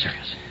look for? I'm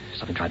serious.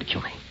 Something tried to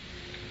kill me.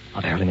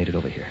 I barely made it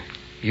over here.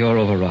 You're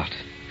overwrought.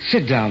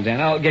 Sit down, Dan.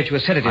 I'll get you a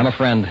sedative. I'm a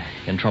friend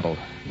in trouble,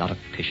 not a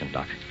patient,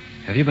 Doc.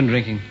 Have you been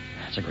drinking?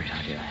 That's a great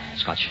idea.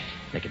 Scotch.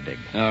 Make it big.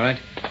 All right.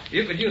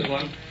 You could use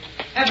one.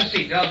 Have a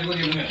seat. I'll be with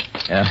you in a minute.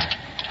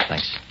 Yeah,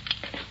 thanks.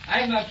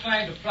 I'm not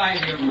trying to pry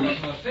into your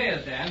personal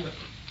affairs, Dan, but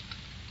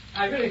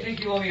I really think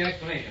you owe me an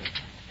explanation.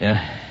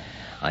 Yeah,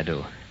 I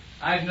do.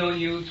 I've known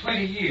you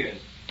 20 years.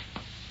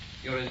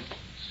 You're as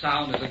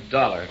sound as a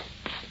dollar.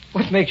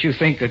 What makes you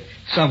think that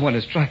someone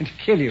is trying to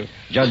kill you?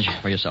 Judge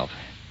for yourself.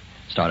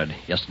 Started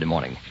yesterday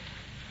morning.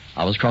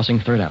 I was crossing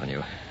 3rd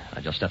Avenue. I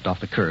just stepped off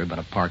the curb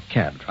and a parked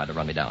cab tried to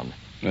run me down.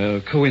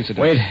 Coincidence.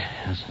 Wait,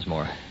 there's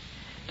more.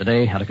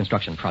 Today, at a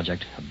construction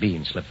project, a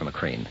beam slipped from a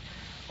crane.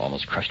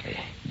 Almost crushed me.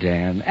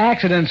 Dan,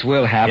 accidents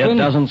will happen. It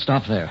doesn't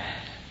stop there.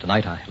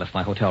 Tonight, I left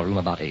my hotel room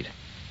about 8. As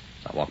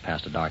I walked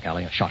past a dark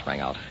alley, a shot rang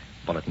out.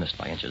 Bullet missed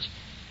by inches.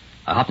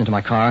 I hopped into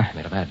my car,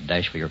 made a mad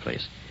dash for your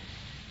place.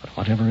 But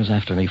whatever is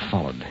after me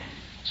followed.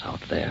 It's out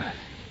there,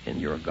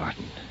 in your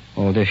garden.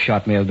 Oh, this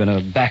shot may have been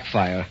a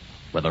backfire.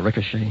 With a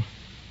ricochet?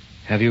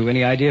 Have you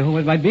any idea who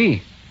it might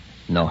be?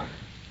 No.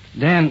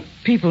 Dan,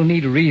 people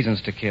need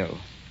reasons to kill.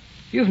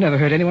 You've never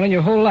hurt anyone in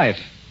your whole life.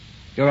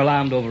 You're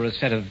alarmed over a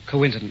set of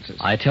coincidences.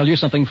 I tell you,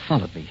 something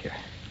followed me here.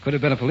 Could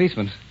have been a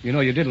policeman. You know,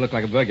 you did look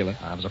like a burglar.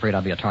 I was afraid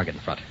I'd be a target in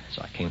front,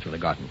 so I came through the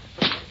garden.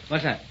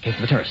 What's that? Came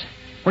from the terrace.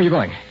 Where are you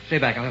going? Stay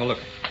back. I'll have a look.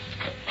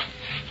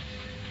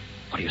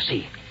 What do you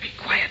see? Be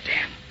quiet,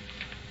 Dan.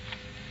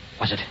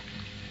 Was it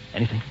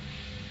anything?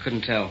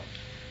 Couldn't tell.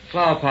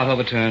 Flower pot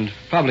overturned.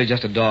 Probably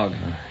just a dog.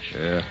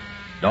 Sure.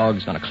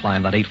 Dog's gonna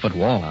climb that 8-foot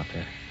wall out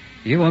there.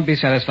 You won't be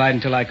satisfied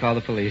until I call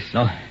the police.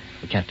 No,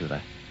 we can't do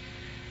that.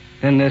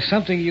 Then there's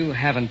something you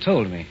haven't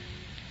told me.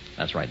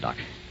 That's right, Doc.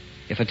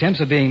 If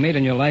attempts are being made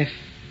in your life,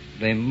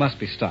 they must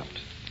be stopped.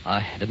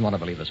 I didn't want to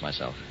believe this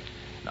myself.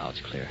 Now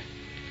it's clear.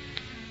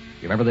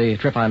 You remember the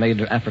trip I made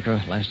to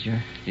Africa last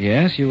year?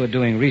 Yes, you were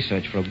doing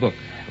research for a book.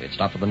 We had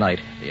stopped for the night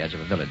at the edge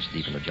of a village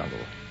deep in the jungle.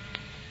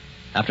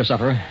 After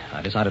supper,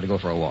 I decided to go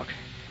for a walk.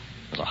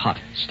 It was a hot,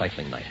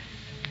 stifling night.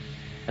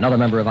 Another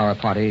member of our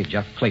party,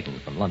 Jeff Clayton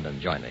from London,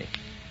 joined me.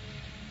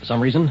 For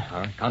some reason,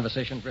 our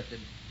conversation drifted.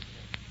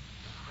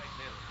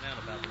 Known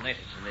about the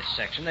natives in this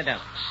section. They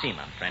don't seem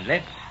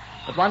unfriendly.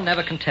 But one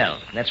never can tell.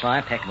 That's why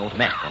I pack an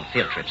automatic on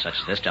field trips such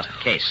as this, just in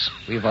case.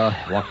 We've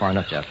walked far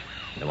enough, Jeff.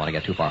 We don't want to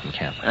get too far from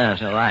camp.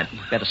 That's all right.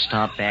 Better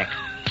start back.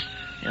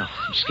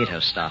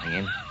 Mosquitoes starting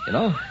in. You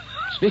know,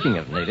 speaking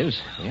of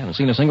natives, we haven't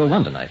seen a single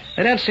one tonight.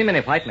 There don't seem any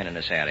white men in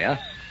this area.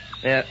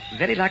 They're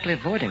very likely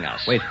avoiding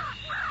us. Wait.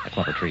 That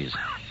clump of trees.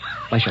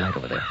 Flash your light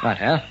over there. Right,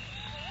 huh?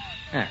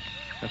 Yeah,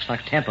 looks like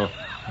a temple.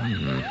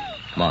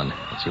 Come on,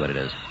 let's see what it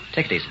is.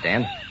 Take it easy,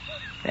 Dan.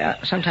 They are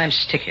sometimes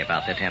sticky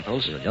about their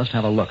temples. We'll just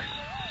have a look.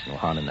 There's no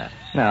harm in that.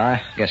 No,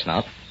 I guess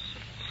not.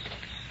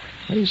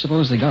 Where do you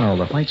suppose they got all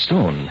the white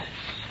stone?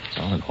 It's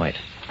all in white.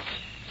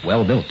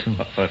 Well built, too.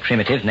 Well, for a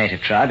primitive native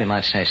tribe, you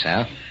might say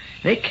so.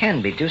 They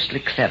can be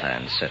deucedly clever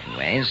in certain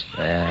ways.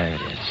 There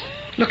it is.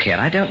 Look here,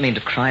 I don't mean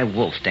to cry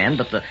wolf, Dan,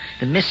 but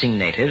the missing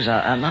natives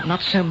are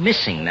not so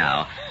missing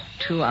now.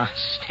 Two are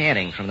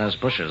staring from those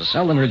bushes.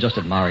 Tell them we're just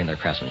admiring their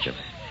craftsmanship.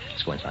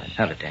 Let's go inside.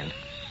 Hold it, Dan.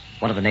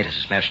 One of the natives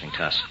is motioning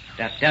to us.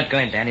 Don't go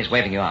in, Dan. He's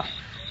waving you off.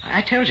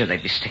 I told you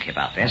they'd be sticky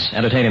about this.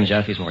 Entertain him,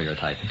 Jeff. He's more your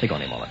type. Take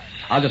only a moment.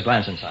 I'll just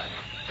glance inside.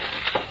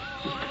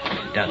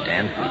 Don't,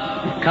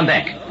 Dan. Come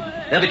back.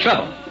 There'll be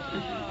trouble.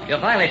 You're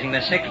violating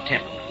their sacred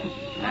temple.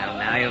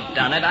 Now you've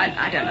done it.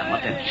 I don't know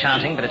what they're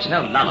chanting, but it's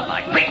no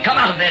lullaby. Quick, come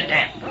out of there,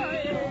 Dan.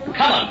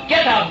 Come on,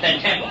 get out of that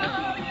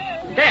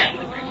temple. Dan.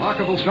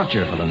 Remarkable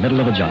structure for the middle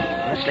of a jungle.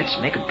 Let's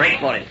make a break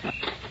for it.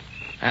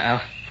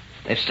 Uh-oh.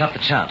 They've stopped the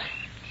chant.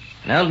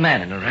 An old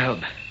man in a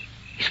robe.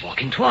 He's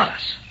walking toward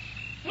us.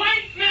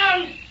 White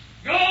man,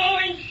 go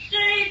in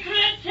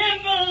sacred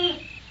temple.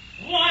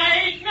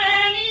 White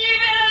man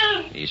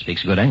evil. He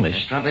speaks good English.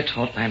 He's probably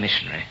taught by a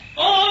missionary.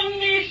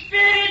 Only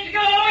spirit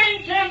go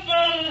in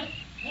temple.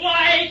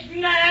 White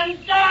man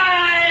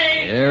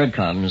die. Here it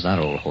comes, that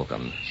old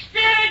hokum.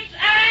 Spirit's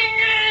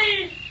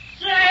angry.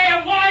 Say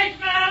a white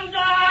man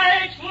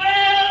die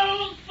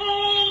 12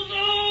 full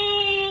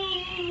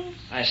moons.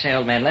 I say,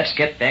 old man, let's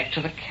get back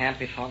to the camp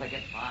before they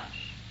get by.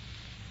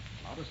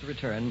 Allow us to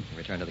return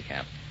to the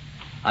camp.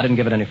 I didn't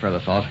give it any further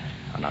thought.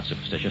 I'm not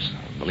superstitious.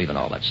 I believe in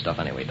all that stuff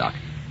anyway, Doc.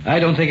 I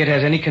don't think it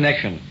has any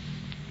connection.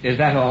 Is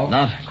that all?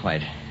 Not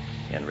quite.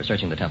 In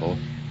researching the temple,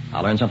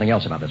 I'll learn something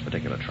else about this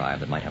particular tribe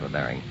that might have a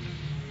bearing.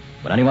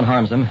 When anyone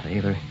harms them, they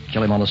either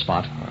kill him on the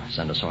spot or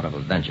send a sort of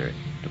avenger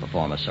to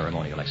perform a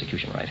ceremonial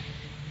execution rite.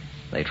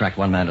 They tracked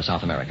one man to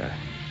South America.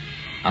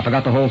 I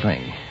forgot the whole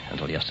thing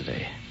until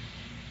yesterday.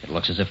 It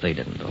looks as if they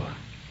didn't, though.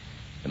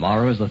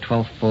 Tomorrow is the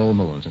 12th full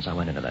moon since I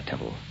went into that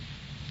temple.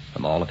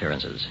 From all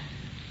appearances,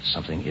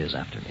 something is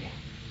after me.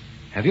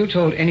 Have you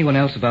told anyone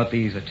else about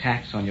these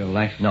attacks on your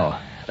life? No,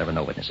 there were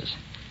no witnesses.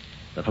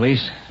 The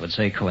police would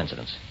say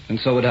coincidence. And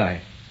so would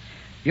I.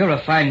 You're a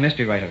fine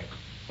mystery writer.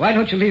 Why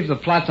don't you leave the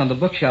plots on the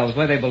bookshelves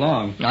where they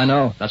belong? I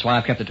know. That's why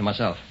I've kept it to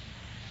myself.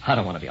 I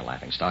don't want to be a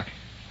laughingstock.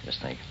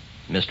 Just think.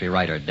 Mystery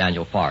writer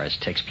Daniel Forrest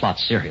takes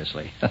plots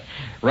seriously.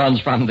 Runs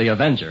from the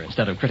Avenger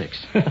instead of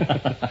critics.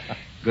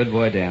 Good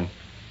boy, Dan.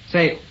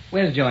 Say,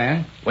 where's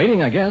Joanne?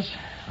 Waiting, I guess.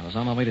 I was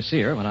on my way to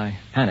see her when I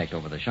panicked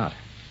over the shot.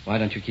 Why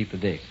don't you keep the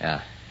date?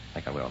 Yeah, I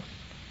think I will.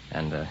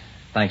 And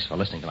thanks for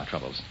listening to my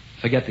troubles.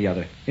 Forget the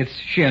other. It's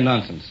sheer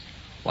nonsense.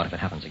 What if it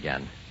happens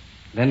again?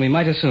 Then we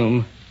might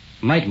assume,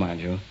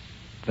 mind you,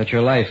 that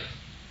your life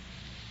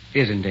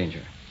is in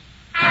danger.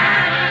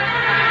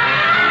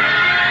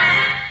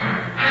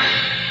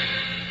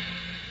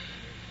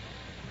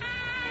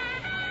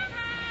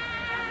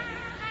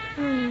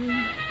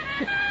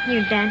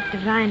 You dance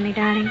divinely,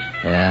 darling.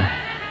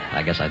 Yeah,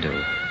 I guess I do.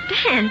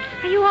 Dan,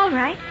 are you all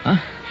right? Huh?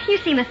 You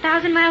seem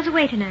 1,000 miles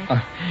away tonight.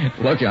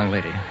 Look, young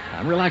lady,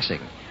 I'm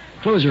relaxing.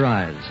 Close your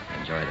eyes.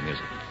 Enjoy the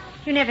music.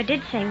 You never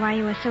did say why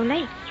you were so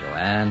late.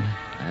 Joanne,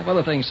 I have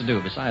other things to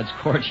do besides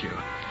court you.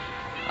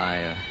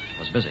 I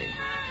was busy.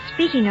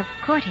 Speaking of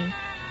courting,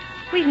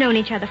 we've known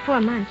each other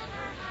 4 months.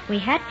 We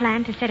had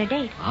planned to set a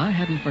date. I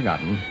hadn't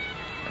forgotten.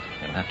 But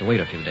you'll have to wait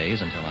a few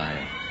days until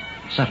I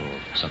settle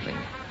something.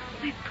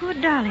 My poor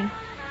darling,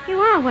 you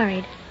are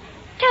worried.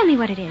 Tell me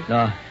what it is.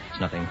 No, it's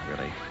nothing,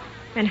 really.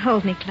 Then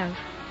hold me close.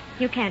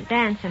 You can't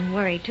dance and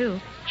worry, too.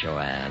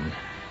 Joanne,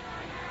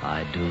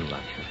 I do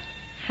love you.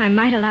 I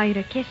might allow you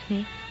to kiss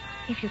me,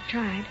 if you've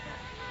tried.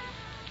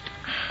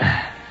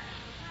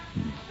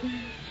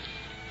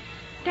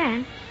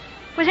 Dan,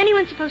 was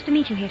anyone supposed to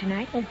meet you here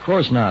tonight? Of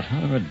course not.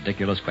 What a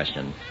ridiculous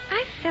question.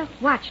 I felt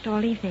watched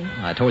all evening.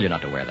 I told you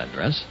not to wear that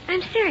dress.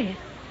 I'm serious.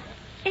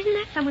 Isn't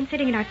that someone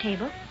sitting at our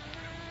table?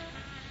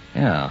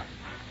 Yeah.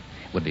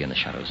 It would be in the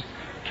shadows.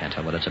 Can't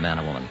tell whether it's a man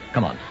or woman.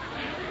 Come on.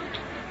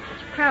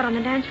 There's a crowd on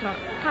the dance floor.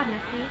 Pardon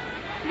us, please.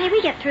 May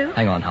we get through?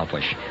 Hang on, I'll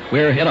push.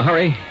 We're in a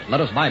hurry. Let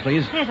us by,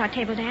 please. There's our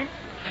table, Dan.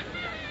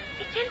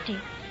 It's empty.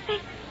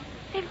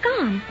 They've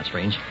gone. That's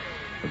strange.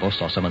 We both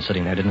saw someone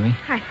sitting there, didn't we?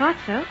 I thought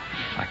so.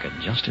 If I could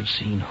just have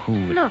seen who...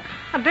 Look,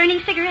 a burning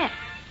cigarette.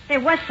 There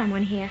was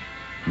someone here.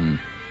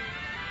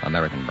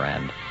 American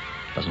brand.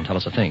 Doesn't tell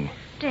us a thing.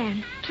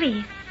 Dan,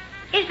 please.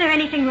 Is there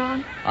anything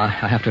wrong? I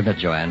have to admit,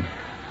 Joanne,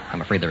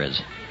 I'm afraid there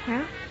is.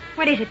 Well,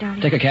 what is it,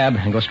 darling? Take a cab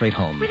and go straight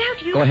home.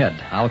 Without you? Go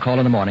ahead. I'll call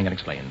in the morning and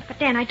explain. But,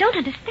 Dan, I don't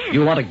understand.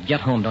 You want to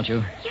get home, don't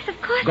you? Yes,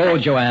 of course. Go,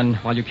 Joanne,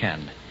 while you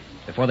can.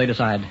 Before they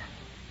decide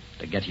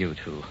to get you,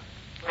 too.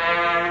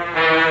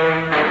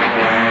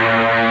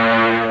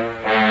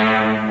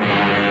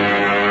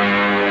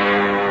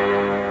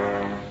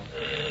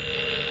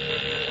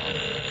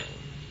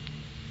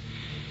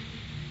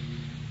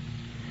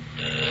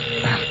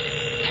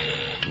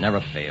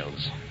 Never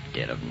fails.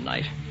 Dead of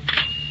night.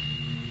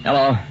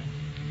 Hello?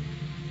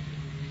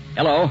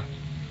 Hello?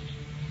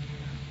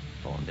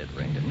 Phone did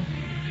ring, didn't it?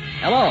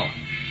 Hello?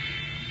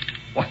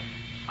 What?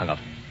 Hung up.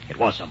 It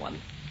was someone.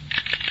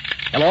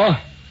 Hello?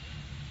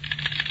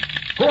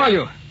 Who are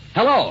you?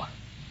 Hello?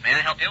 May I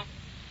help you?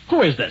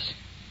 Who is this?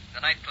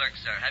 The night clerk,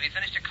 sir. Have you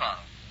finished your call?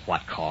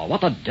 What call?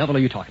 What the devil are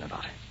you talking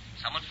about?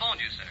 Someone phoned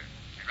you, sir.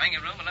 They rang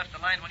your room and left the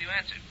line when you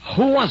answered.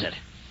 Who was it?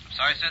 I'm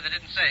sorry, sir, they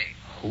didn't say.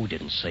 Who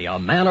didn't say? A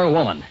man or a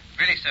woman?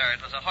 Really, sir,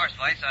 it was a hoarse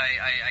voice.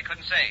 I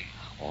couldn't say.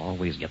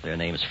 Always get their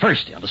names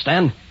first, you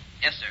understand?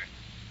 Yes, sir.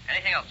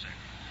 Anything else, sir?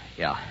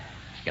 Yeah.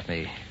 Get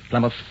me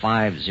Plymouth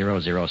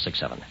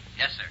 50067.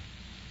 Yes, sir.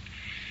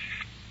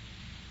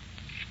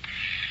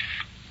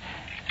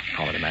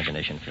 Call it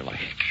imagination if you like.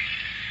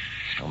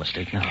 It's no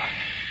mistake now.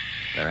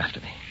 They're after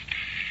me.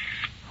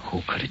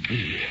 Who could it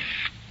be?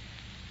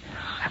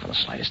 I haven't the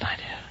slightest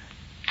idea.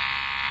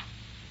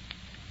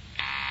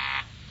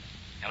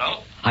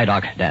 Hello? Hi,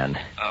 Doc. Dan.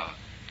 Oh.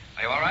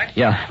 Are you all right?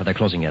 Yeah, but they're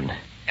closing in.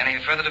 Any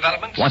further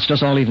developments? Watched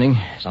us all evening.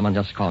 Someone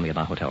just called me at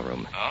my hotel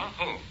room. Oh,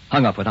 who?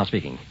 Hung up without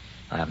speaking.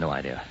 I have no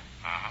idea.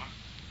 Uh-huh.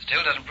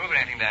 Still doesn't prove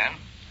anything, Dan.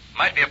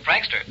 Might be a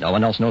prankster. No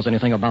one else knows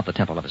anything about the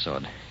temple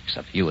episode,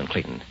 except you and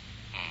Clayton.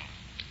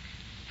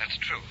 That's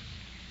true.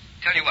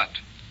 Tell you what.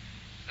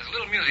 There's a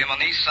little museum on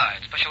the east side,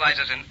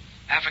 specializes in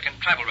African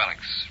tribal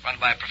relics, run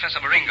by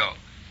Professor Maringo.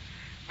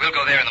 We'll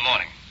go there in the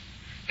morning.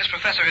 This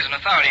professor is an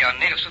authority on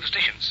native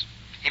superstitions.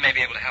 He may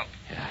be able to help.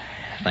 Yeah.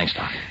 Thanks,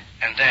 Doc.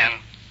 And Dan,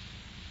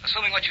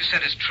 assuming what you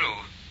said is true,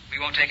 we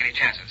won't take any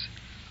chances.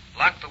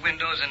 Lock the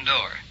windows and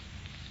door.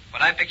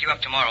 When I pick you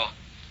up tomorrow,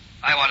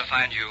 I want to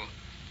find you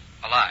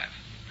alive.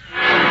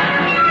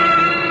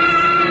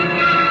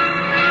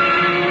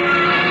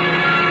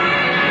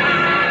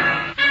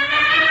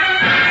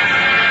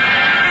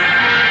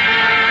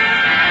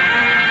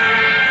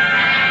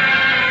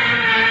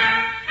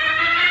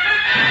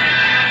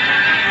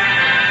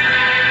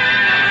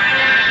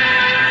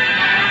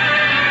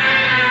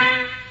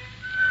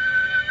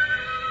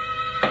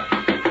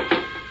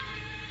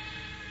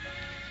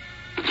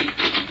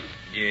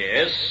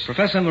 Yes?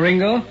 Professor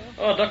Maringo?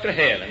 Oh, Dr.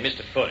 Hale and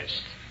Mr.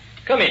 Forrest.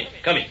 Come in,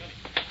 come in.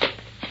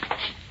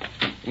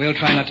 We'll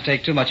try not to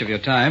take too much of your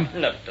time.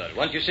 Not at all.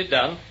 Why don't you sit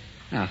down?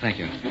 Ah, thank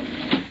you.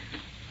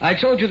 I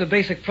told you the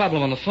basic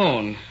problem on the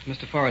phone.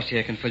 Mr. Forrest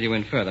here can fill you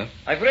in further.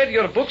 I've read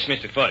your books,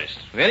 Mr. Forrest.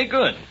 Very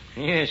good.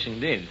 Yes,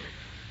 indeed.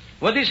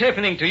 What is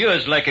happening to you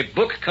is like a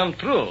book come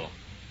true.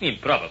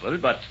 Improbable,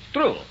 but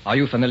true. Are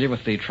you familiar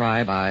with the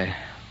tribe I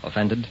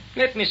offended?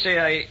 Let me say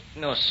I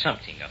know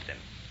something of them.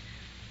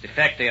 The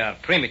fact they are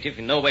primitive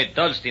in no way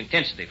dulls the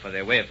intensity for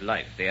their way of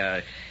life. They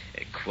are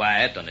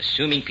quiet,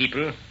 unassuming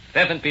people,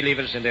 fervent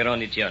believers in their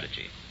own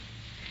ideology.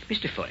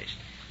 Mr. Forrest,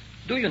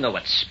 do you know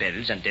what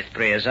spells and death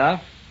prayers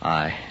are?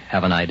 I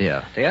have an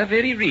idea. They are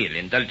very real,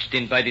 indulged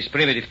in by these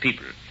primitive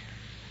people.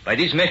 By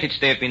these methods,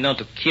 they have been known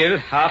to kill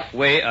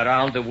halfway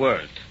around the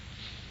world.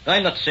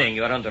 I'm not saying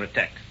you are under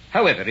attack.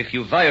 However, if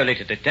you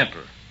violated the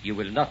temple, you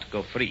will not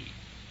go free.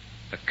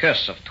 The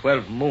curse of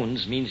 12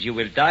 moons means you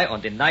will die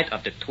on the night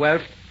of the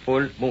 12th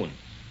full moon.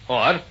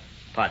 Or,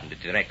 pardon the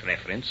direct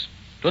reference,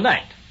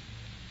 tonight.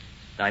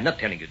 Now, I'm not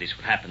telling you this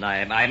will happen.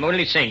 I'm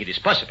only saying it is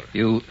possible.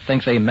 You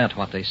think they meant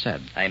what they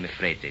said? I'm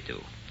afraid they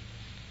do.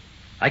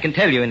 I can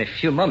tell you in a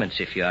few moments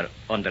if you are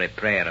under a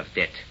prayer of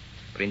death.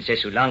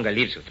 Princess Ulanga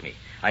lives with me.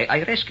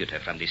 I rescued her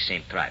from this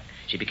same tribe.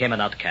 She became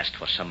an outcast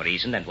for some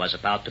reason and was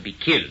about to be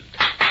killed.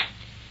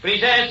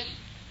 Princess!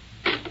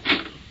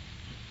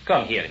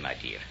 Come here, my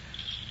dear.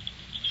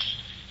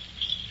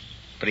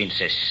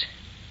 Princess,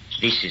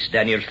 this is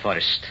Daniel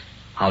Forrest.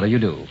 How do you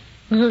do?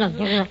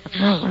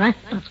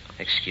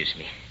 Excuse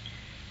me.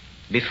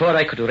 Before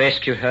I could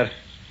rescue her,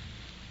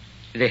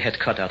 they had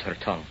cut out her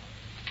tongue.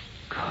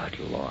 Good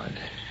Lord.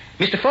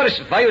 Mr.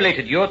 Forrest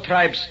violated your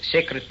tribe's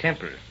sacred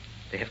temple.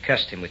 They have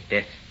cursed him with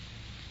death.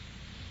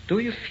 Do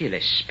you feel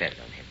a spell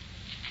on him?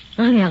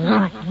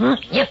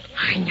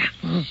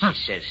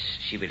 She says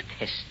she will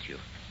test you.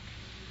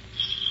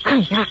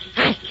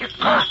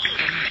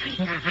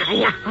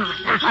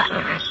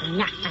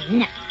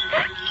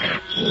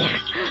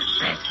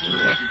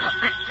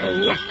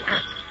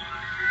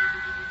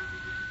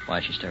 Why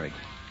is she staring?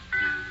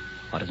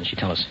 Why doesn't she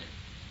tell us?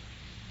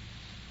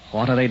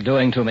 What are they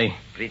doing to me?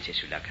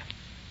 Princess Ulanga,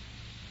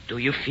 do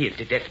you feel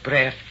the death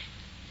prayer?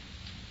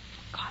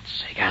 For God's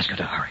sake, ask her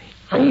to hurry.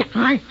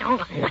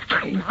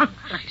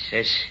 She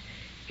says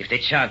if they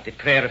chant the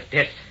prayer of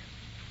death,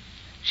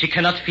 she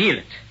cannot feel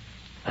it.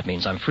 That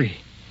means I'm free.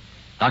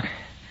 Doc,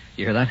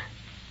 you hear that?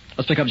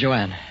 Let's pick up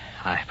Joanne.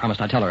 I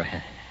promised I'd tell her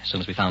as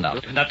soon as we found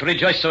out. Do not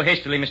rejoice so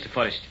hastily, Mr.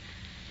 Forrest.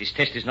 This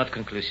test is not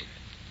conclusive.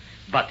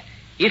 But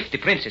if the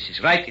princess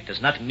is right, it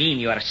does not mean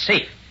you are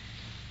safe.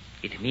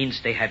 It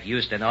means they have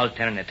used an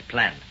alternate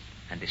plan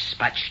and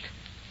dispatched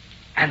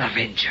an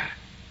avenger.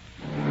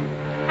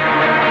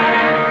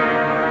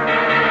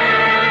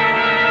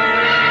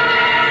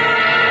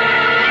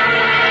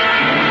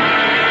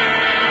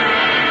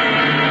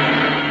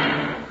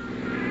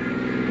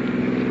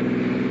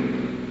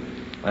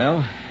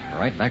 Well,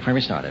 right back where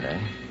we started, eh?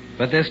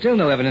 But there's still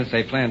no evidence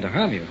they plan to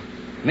harm you.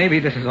 Maybe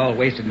this is all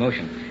wasted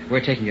motion.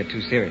 We're taking it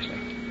too seriously.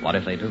 What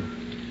if they do?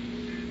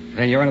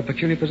 Then you're in a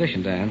peculiar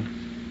position,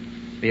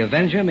 Dan. The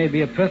Avenger may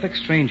be a perfect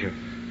stranger,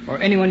 or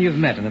anyone you've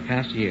met in the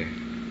past year.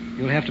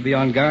 You'll have to be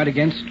on guard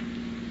against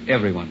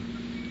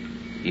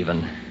everyone.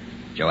 Even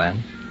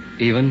Joanne?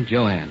 Even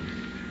Joanne.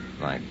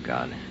 My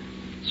God.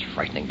 It's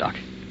frightening, Doc.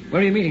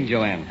 Where are you meeting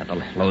Joanne? At the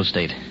Lowe's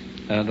State.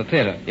 The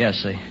theater?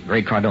 Yes,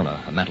 Greg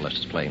Cardona, a mentalist,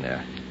 is playing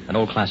there. An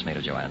old classmate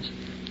of Joanne's.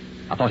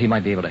 I thought he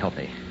might be able to help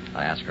me.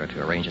 I asked her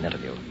to arrange an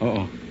interview.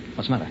 Uh-oh.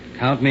 What's the matter?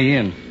 Count me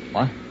in.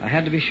 What? I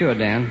had to be sure,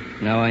 Dan.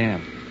 Now I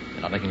am.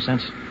 You're not making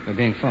sense. We're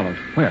being followed.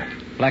 Where?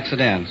 Black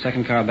sedan,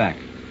 second car back.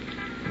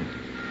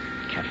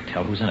 Can't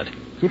tell who's in it.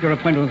 Keep your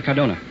appointment with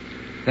Cardona.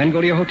 Then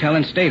go to your hotel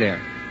and stay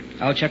there.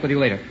 I'll check with you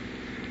later.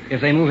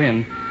 If they move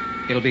in,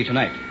 it'll be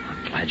tonight.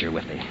 I'm glad you're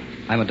with me.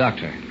 I'm a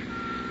doctor.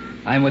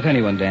 I'm with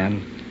anyone,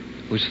 Dan,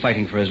 who's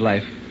fighting for his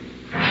life.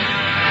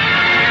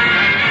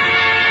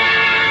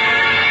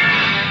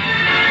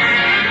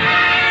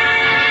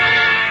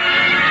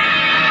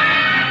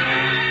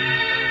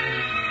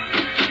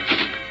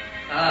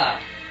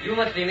 You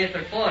must be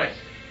Mr. Forrest.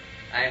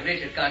 I am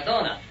Richard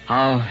Cardona.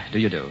 How do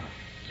you do?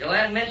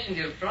 Joanne mentioned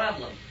your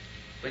problem.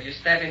 Would you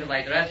step into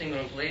my dressing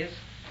room, please?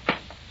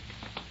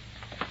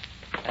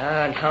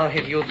 And how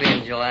have you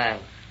been, Joanne?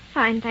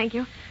 Fine, thank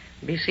you.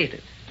 Be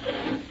seated.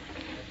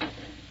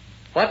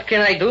 What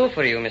can I do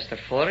for you, Mr.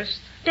 Forrest?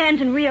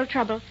 Dan's in real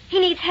trouble. He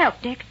needs help,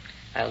 Dick.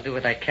 I'll do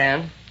what I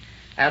can.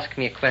 Ask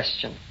me a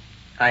question.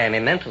 I am a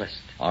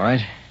mentalist. All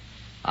right.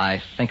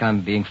 I think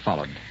I'm being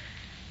followed.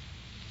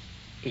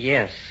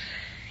 Yes,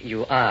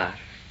 you are.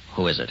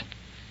 Who is it?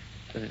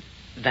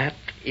 That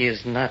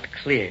is not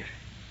clear.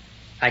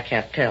 I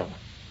can't tell.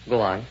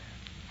 Go on.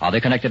 Are they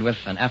connected with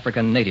an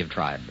African native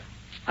tribe?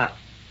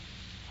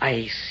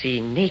 I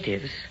see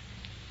natives.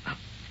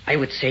 I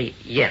would say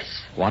yes.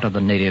 What are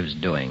the natives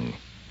doing?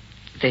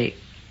 They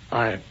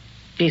are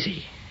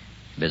busy.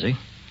 Busy?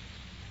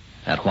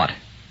 At what?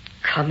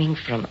 Coming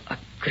from a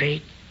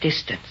great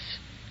distance.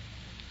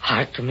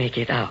 Hard to make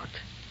it out.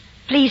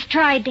 Please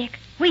try, Dick.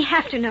 We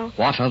have to know.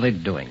 What are they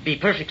doing? Be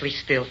perfectly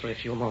still for a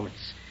few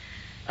moments.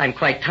 I'm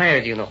quite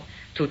tired, you know.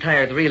 Too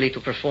tired, really,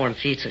 to perform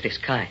feats of this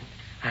kind.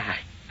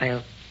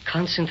 I'll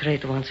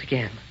concentrate once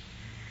again.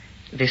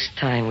 This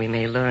time we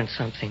may learn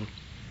something.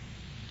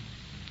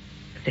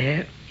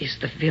 There is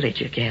the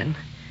village again,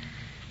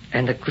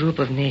 and a group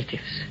of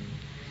natives.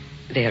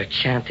 They are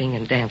chanting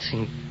and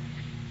dancing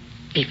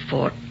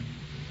before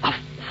a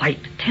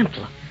white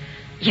temple.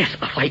 Yes,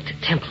 a white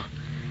temple.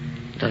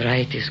 The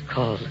rite is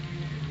called...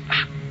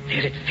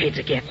 there it fades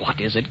again. What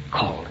is it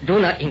called? Do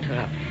not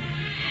interrupt.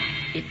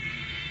 It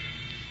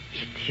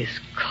is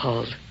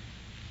called...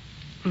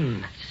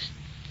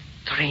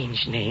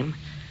 strange name.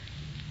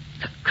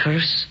 The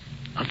Curse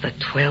of the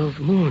 12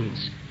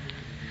 Moons.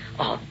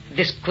 Oh,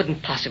 this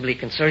couldn't possibly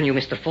concern you,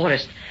 Mr.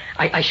 Forrest.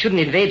 I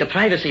shouldn't invade the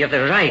privacy of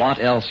their rite. What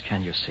else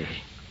can you see?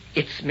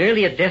 It's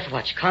merely a death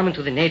watch common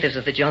to the natives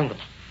of the jungle.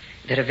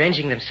 They're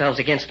avenging themselves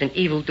against an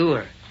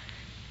evildoer.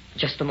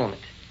 Just a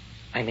moment.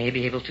 I may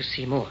be able to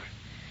see more.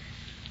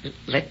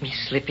 Let me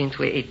slip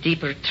into a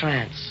deeper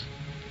trance.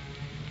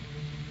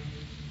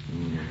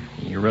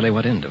 You really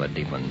went into a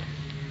deep one.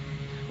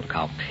 Look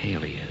how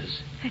pale he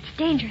is. That's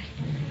dangerous.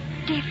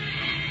 Dick,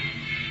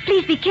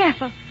 please be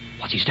careful.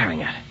 What's he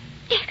staring at?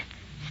 Dick,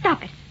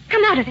 stop it.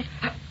 Come out of it.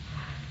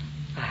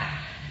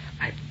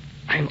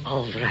 I'm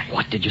all right.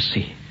 What did you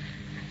see?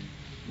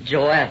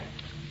 Joanne,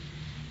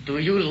 do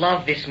you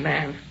love this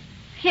man?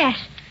 Yes,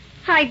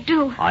 I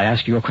do. I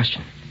asked you a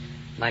question.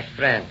 My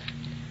friend,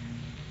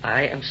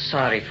 I am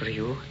sorry for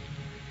you.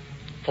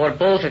 For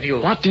both of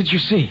you. What did you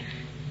see?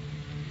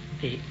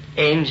 The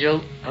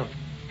angel of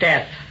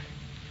death.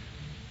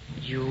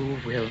 You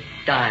will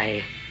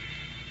die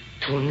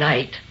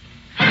tonight.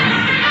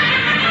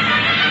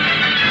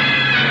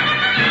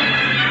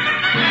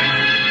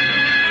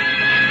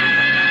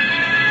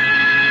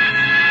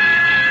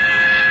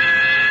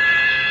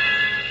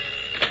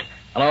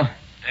 Hello?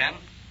 Dan,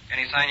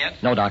 any sign yet?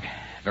 No, Doc.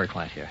 Very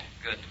quiet here.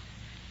 Good.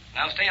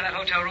 Now stay in that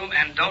hotel room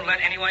and don't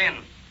let anyone in.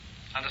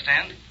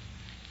 Understand?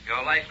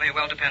 Your life may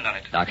well depend on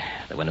it. Doc,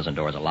 the windows and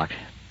doors are locked.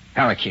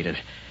 Barricaded.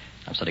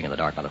 I'm sitting in the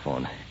dark by the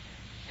phone.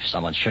 If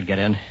someone should get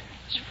in,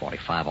 this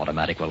 45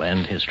 automatic will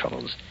end his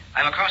troubles.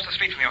 I'm across the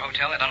street from your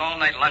hotel at an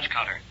all-night lunch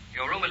counter.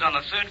 Your room is on the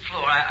 3rd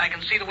floor. I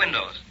can see the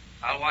windows.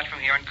 I'll watch from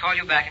here and call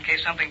you back in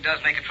case something does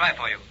make a try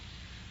for you.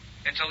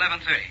 It's 11:30.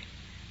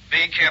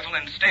 Be careful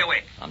and stay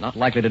awake. I'm not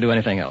likely to do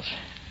anything else.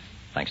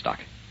 Thanks, Doc.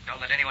 Don't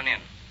let anyone in.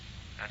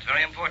 That's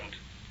very important.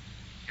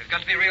 You've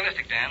got to be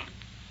realistic, Dan.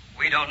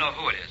 We don't know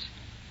who it is.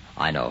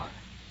 I know.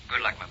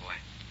 Good luck, my boy.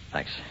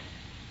 Thanks.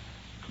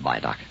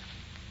 Goodbye, Doc.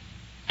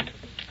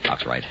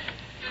 Doc's right.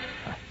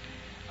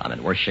 I'm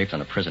in worse shape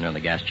than a prisoner in the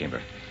gas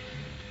chamber.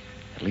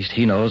 At least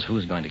he knows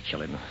who's going to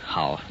kill him,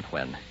 how, and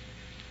when.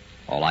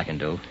 All I can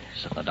do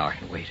is sit in the dark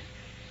and wait.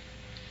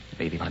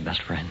 Maybe my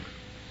best friend.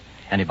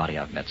 Anybody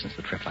I've met since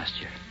the trip last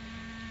year.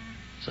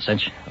 It's a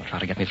cinch. They'll try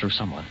to get me through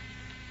someone.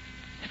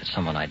 If it's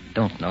someone I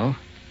don't know,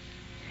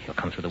 he'll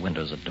come through the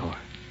windows of the door.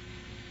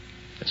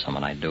 If it's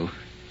someone I do,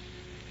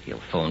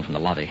 he'll phone from the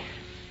lobby.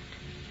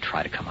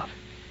 Try to come up.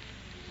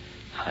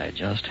 I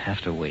just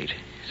have to wait,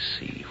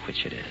 see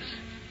which it is.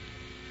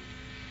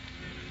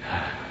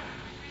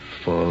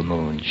 Full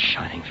moon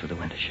shining through the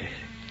window shade.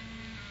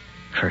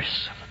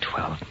 Curse of the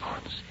 12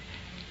 moons.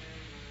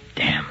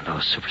 Damn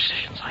those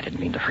superstitions. I didn't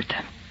mean to hurt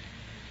them.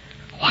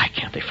 Why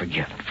can't they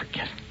forgive and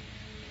forget?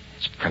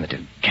 It's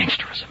primitive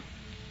gangsterism.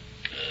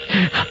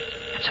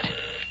 That's it.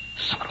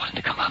 Someone wanted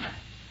to come up.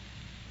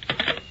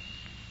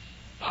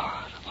 Lord,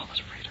 I'm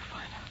almost ready to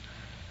find out.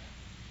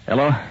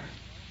 Hello?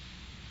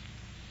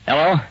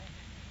 Hello?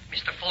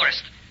 Mr.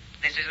 Forrest,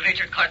 this is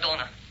Richard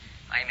Cardona.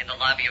 I am in the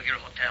lobby of your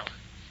hotel.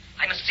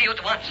 I must see you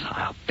at once.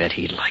 I'll bet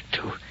he'd like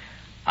to.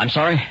 I'm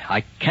sorry.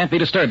 I can't be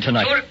disturbed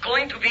tonight. You're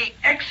going to be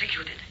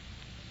executed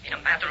in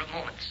a matter of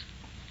moments.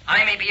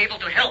 I may be able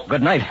to help.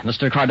 Good night,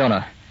 Mr.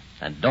 Cardona.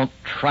 And don't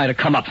try to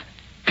come up.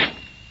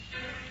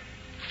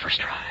 First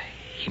try.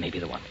 He may be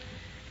the one.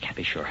 Can't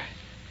be sure.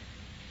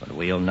 But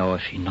we'll know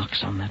if he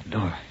knocks on that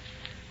door.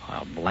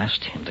 I'll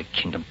blast him to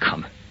kingdom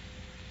come.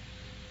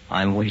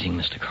 I'm waiting,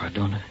 Mr.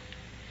 Cardona.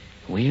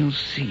 We'll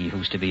see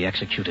who's to be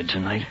executed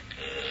tonight.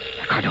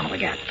 Cardona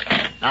again.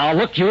 Now,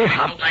 look, you... No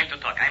time to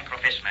talk. I'm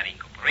Professor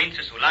Marinko.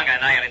 Princess Ulanga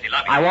and I are in the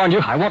lobby. I warned you.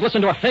 I won't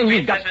listen to a thing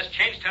you've got... Princess has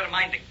changed her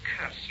mind. The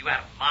curse. You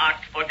are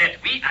marked for death.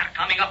 We are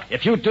coming up.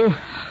 If you do,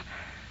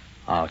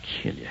 I'll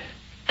kill you.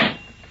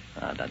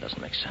 That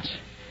doesn't make sense.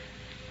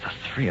 The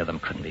three of them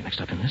couldn't be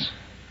mixed up in this.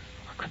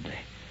 Or could they?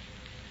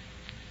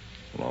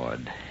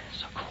 Lord,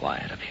 so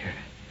quiet up here.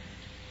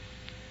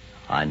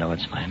 I know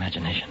it's my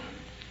imagination.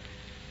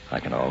 I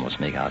can almost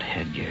make out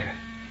headgear.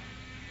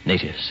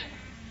 Natives.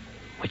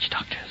 Witch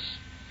doctors.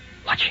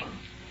 Watching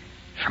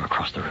from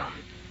across the room.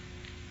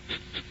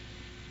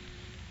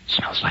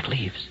 Smells like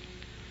leaves.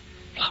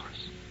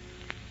 Flowers.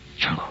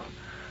 Jungle.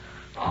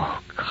 Oh,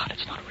 God,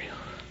 it's not real.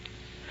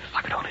 If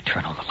I could only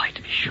turn on the light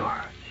to be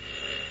sure.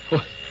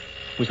 Oh,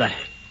 who's that?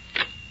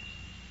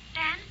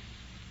 Dan?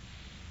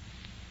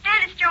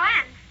 Dan, it's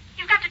Joanne.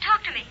 You've got to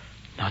talk to me.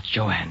 Not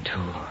Joanne,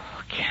 too.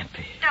 Can't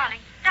be. Darling,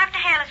 Dr.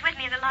 Hale is with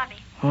me in the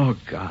lobby. Oh,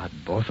 God,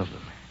 both of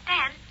them.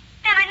 Dan,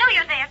 I know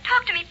you're there.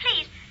 Talk to me,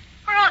 please.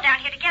 We're all down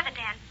here together,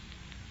 Dan.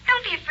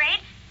 Don't be afraid.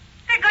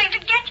 They're going to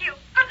get you,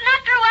 but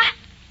not through us.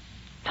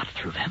 Not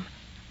through them?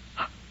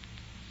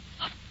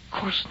 Of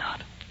course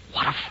not.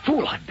 What a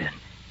fool I've been.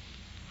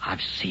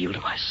 I've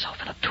sealed myself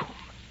in a tomb.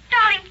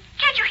 Darling,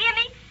 can't you hear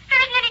me?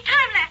 There isn't any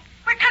time left.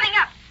 We're coming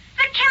up.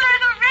 The killer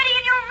is already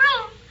in your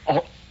room.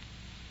 Oh,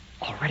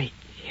 already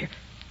here?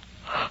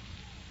 Of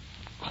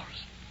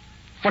course.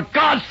 For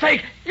God's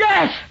sake,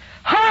 yes!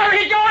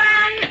 Hurry,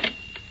 Joanne!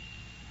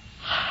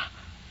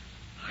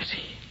 I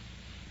see.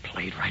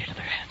 Played right into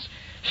their hands.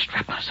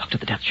 Strap myself to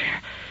the death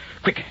chair.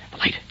 Quick, the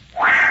light.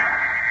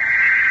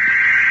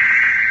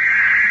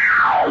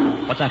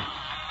 What's that?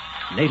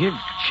 Native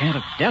chant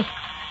of death?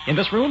 In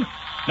this room?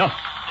 No,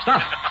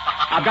 stop.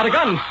 I've got a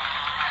gun.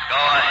 Go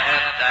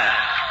ahead, Dan.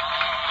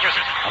 Use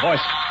it. A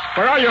voice.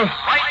 Where are you?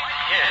 Right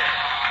here.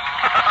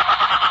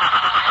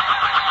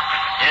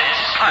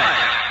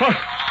 Inside.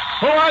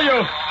 Who are you?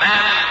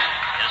 Man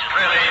is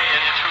really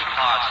in two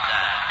parts,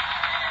 Dan.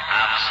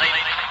 Half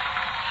Satan,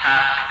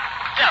 half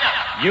devil.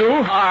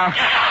 You are...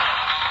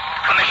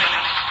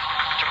 Commissioned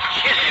to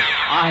kill you.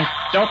 I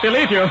don't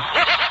believe you.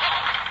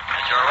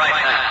 At your right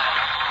hand,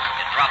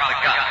 you drop the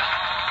gun.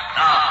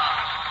 Now,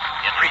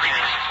 it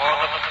reaches for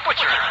the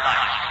butcher's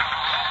knife.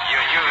 You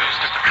use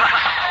to cut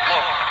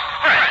more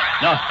bread.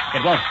 No,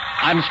 it won't.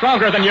 I'm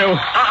stronger than you.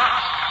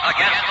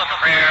 Against the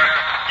prayer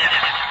of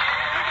death.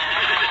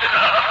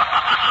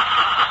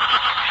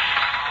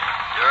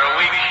 You're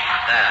weak,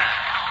 Dan.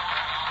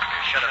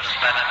 You should have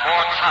spent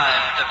more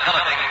time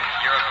developing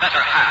your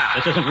better half.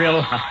 This isn't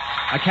real.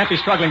 I can't be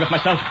struggling with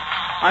myself.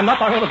 I'm not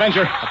my own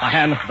avenger, but the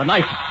hand, the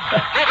knife.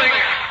 Moving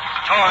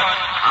towards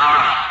our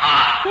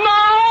eye.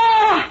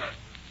 No!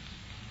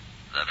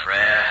 The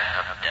prayer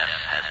of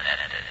death has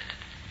ended.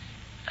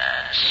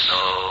 And so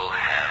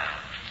have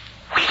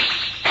we.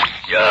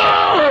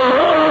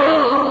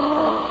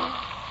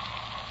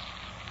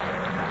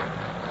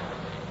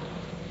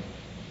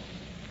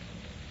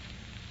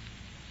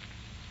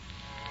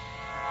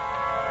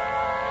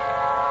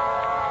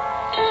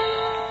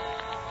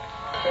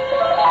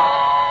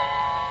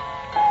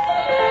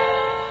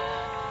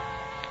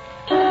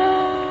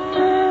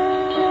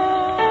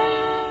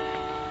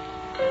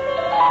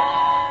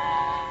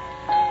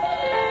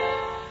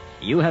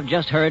 You have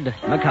just heard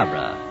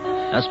Macabre,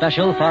 a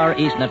special Far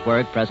East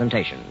Network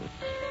presentation.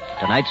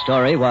 Tonight's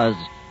story was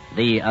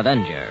The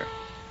Avenger.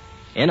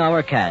 In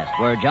our cast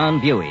were John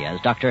Buey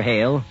as Dr.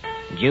 Hale,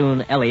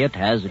 June Elliott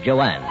as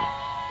Joanne,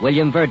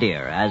 William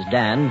Verdier as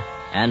Dan,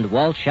 and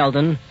Walt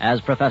Sheldon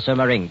as Professor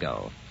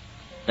Maringo.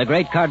 The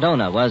great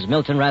Cardona was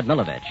Milton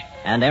Radmilovich,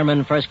 and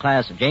Airman First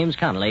Class James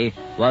Connolly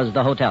was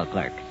the hotel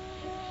clerk.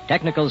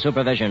 Technical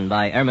supervision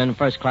by Airman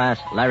First Class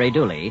Larry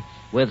Dooley,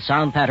 with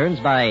sound patterns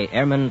by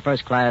Airman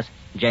First Class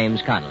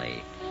James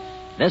Connolly.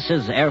 This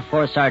is Air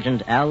Force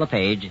Sergeant Al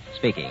LePage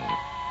speaking.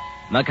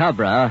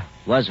 Macabre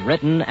was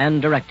written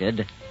and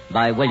directed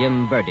by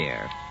William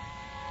Verdier.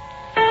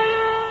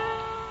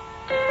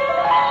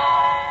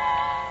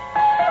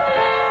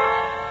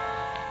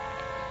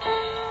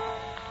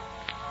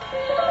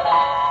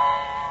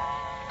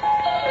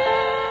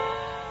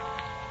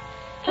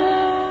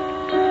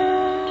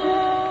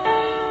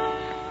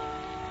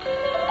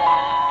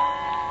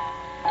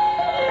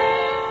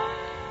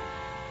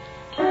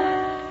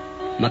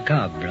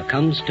 Macabre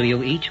comes to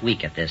you each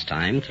week at this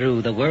time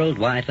through the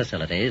worldwide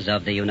facilities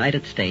of the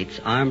United States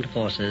Armed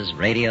Forces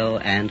Radio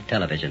and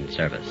Television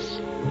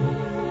Service.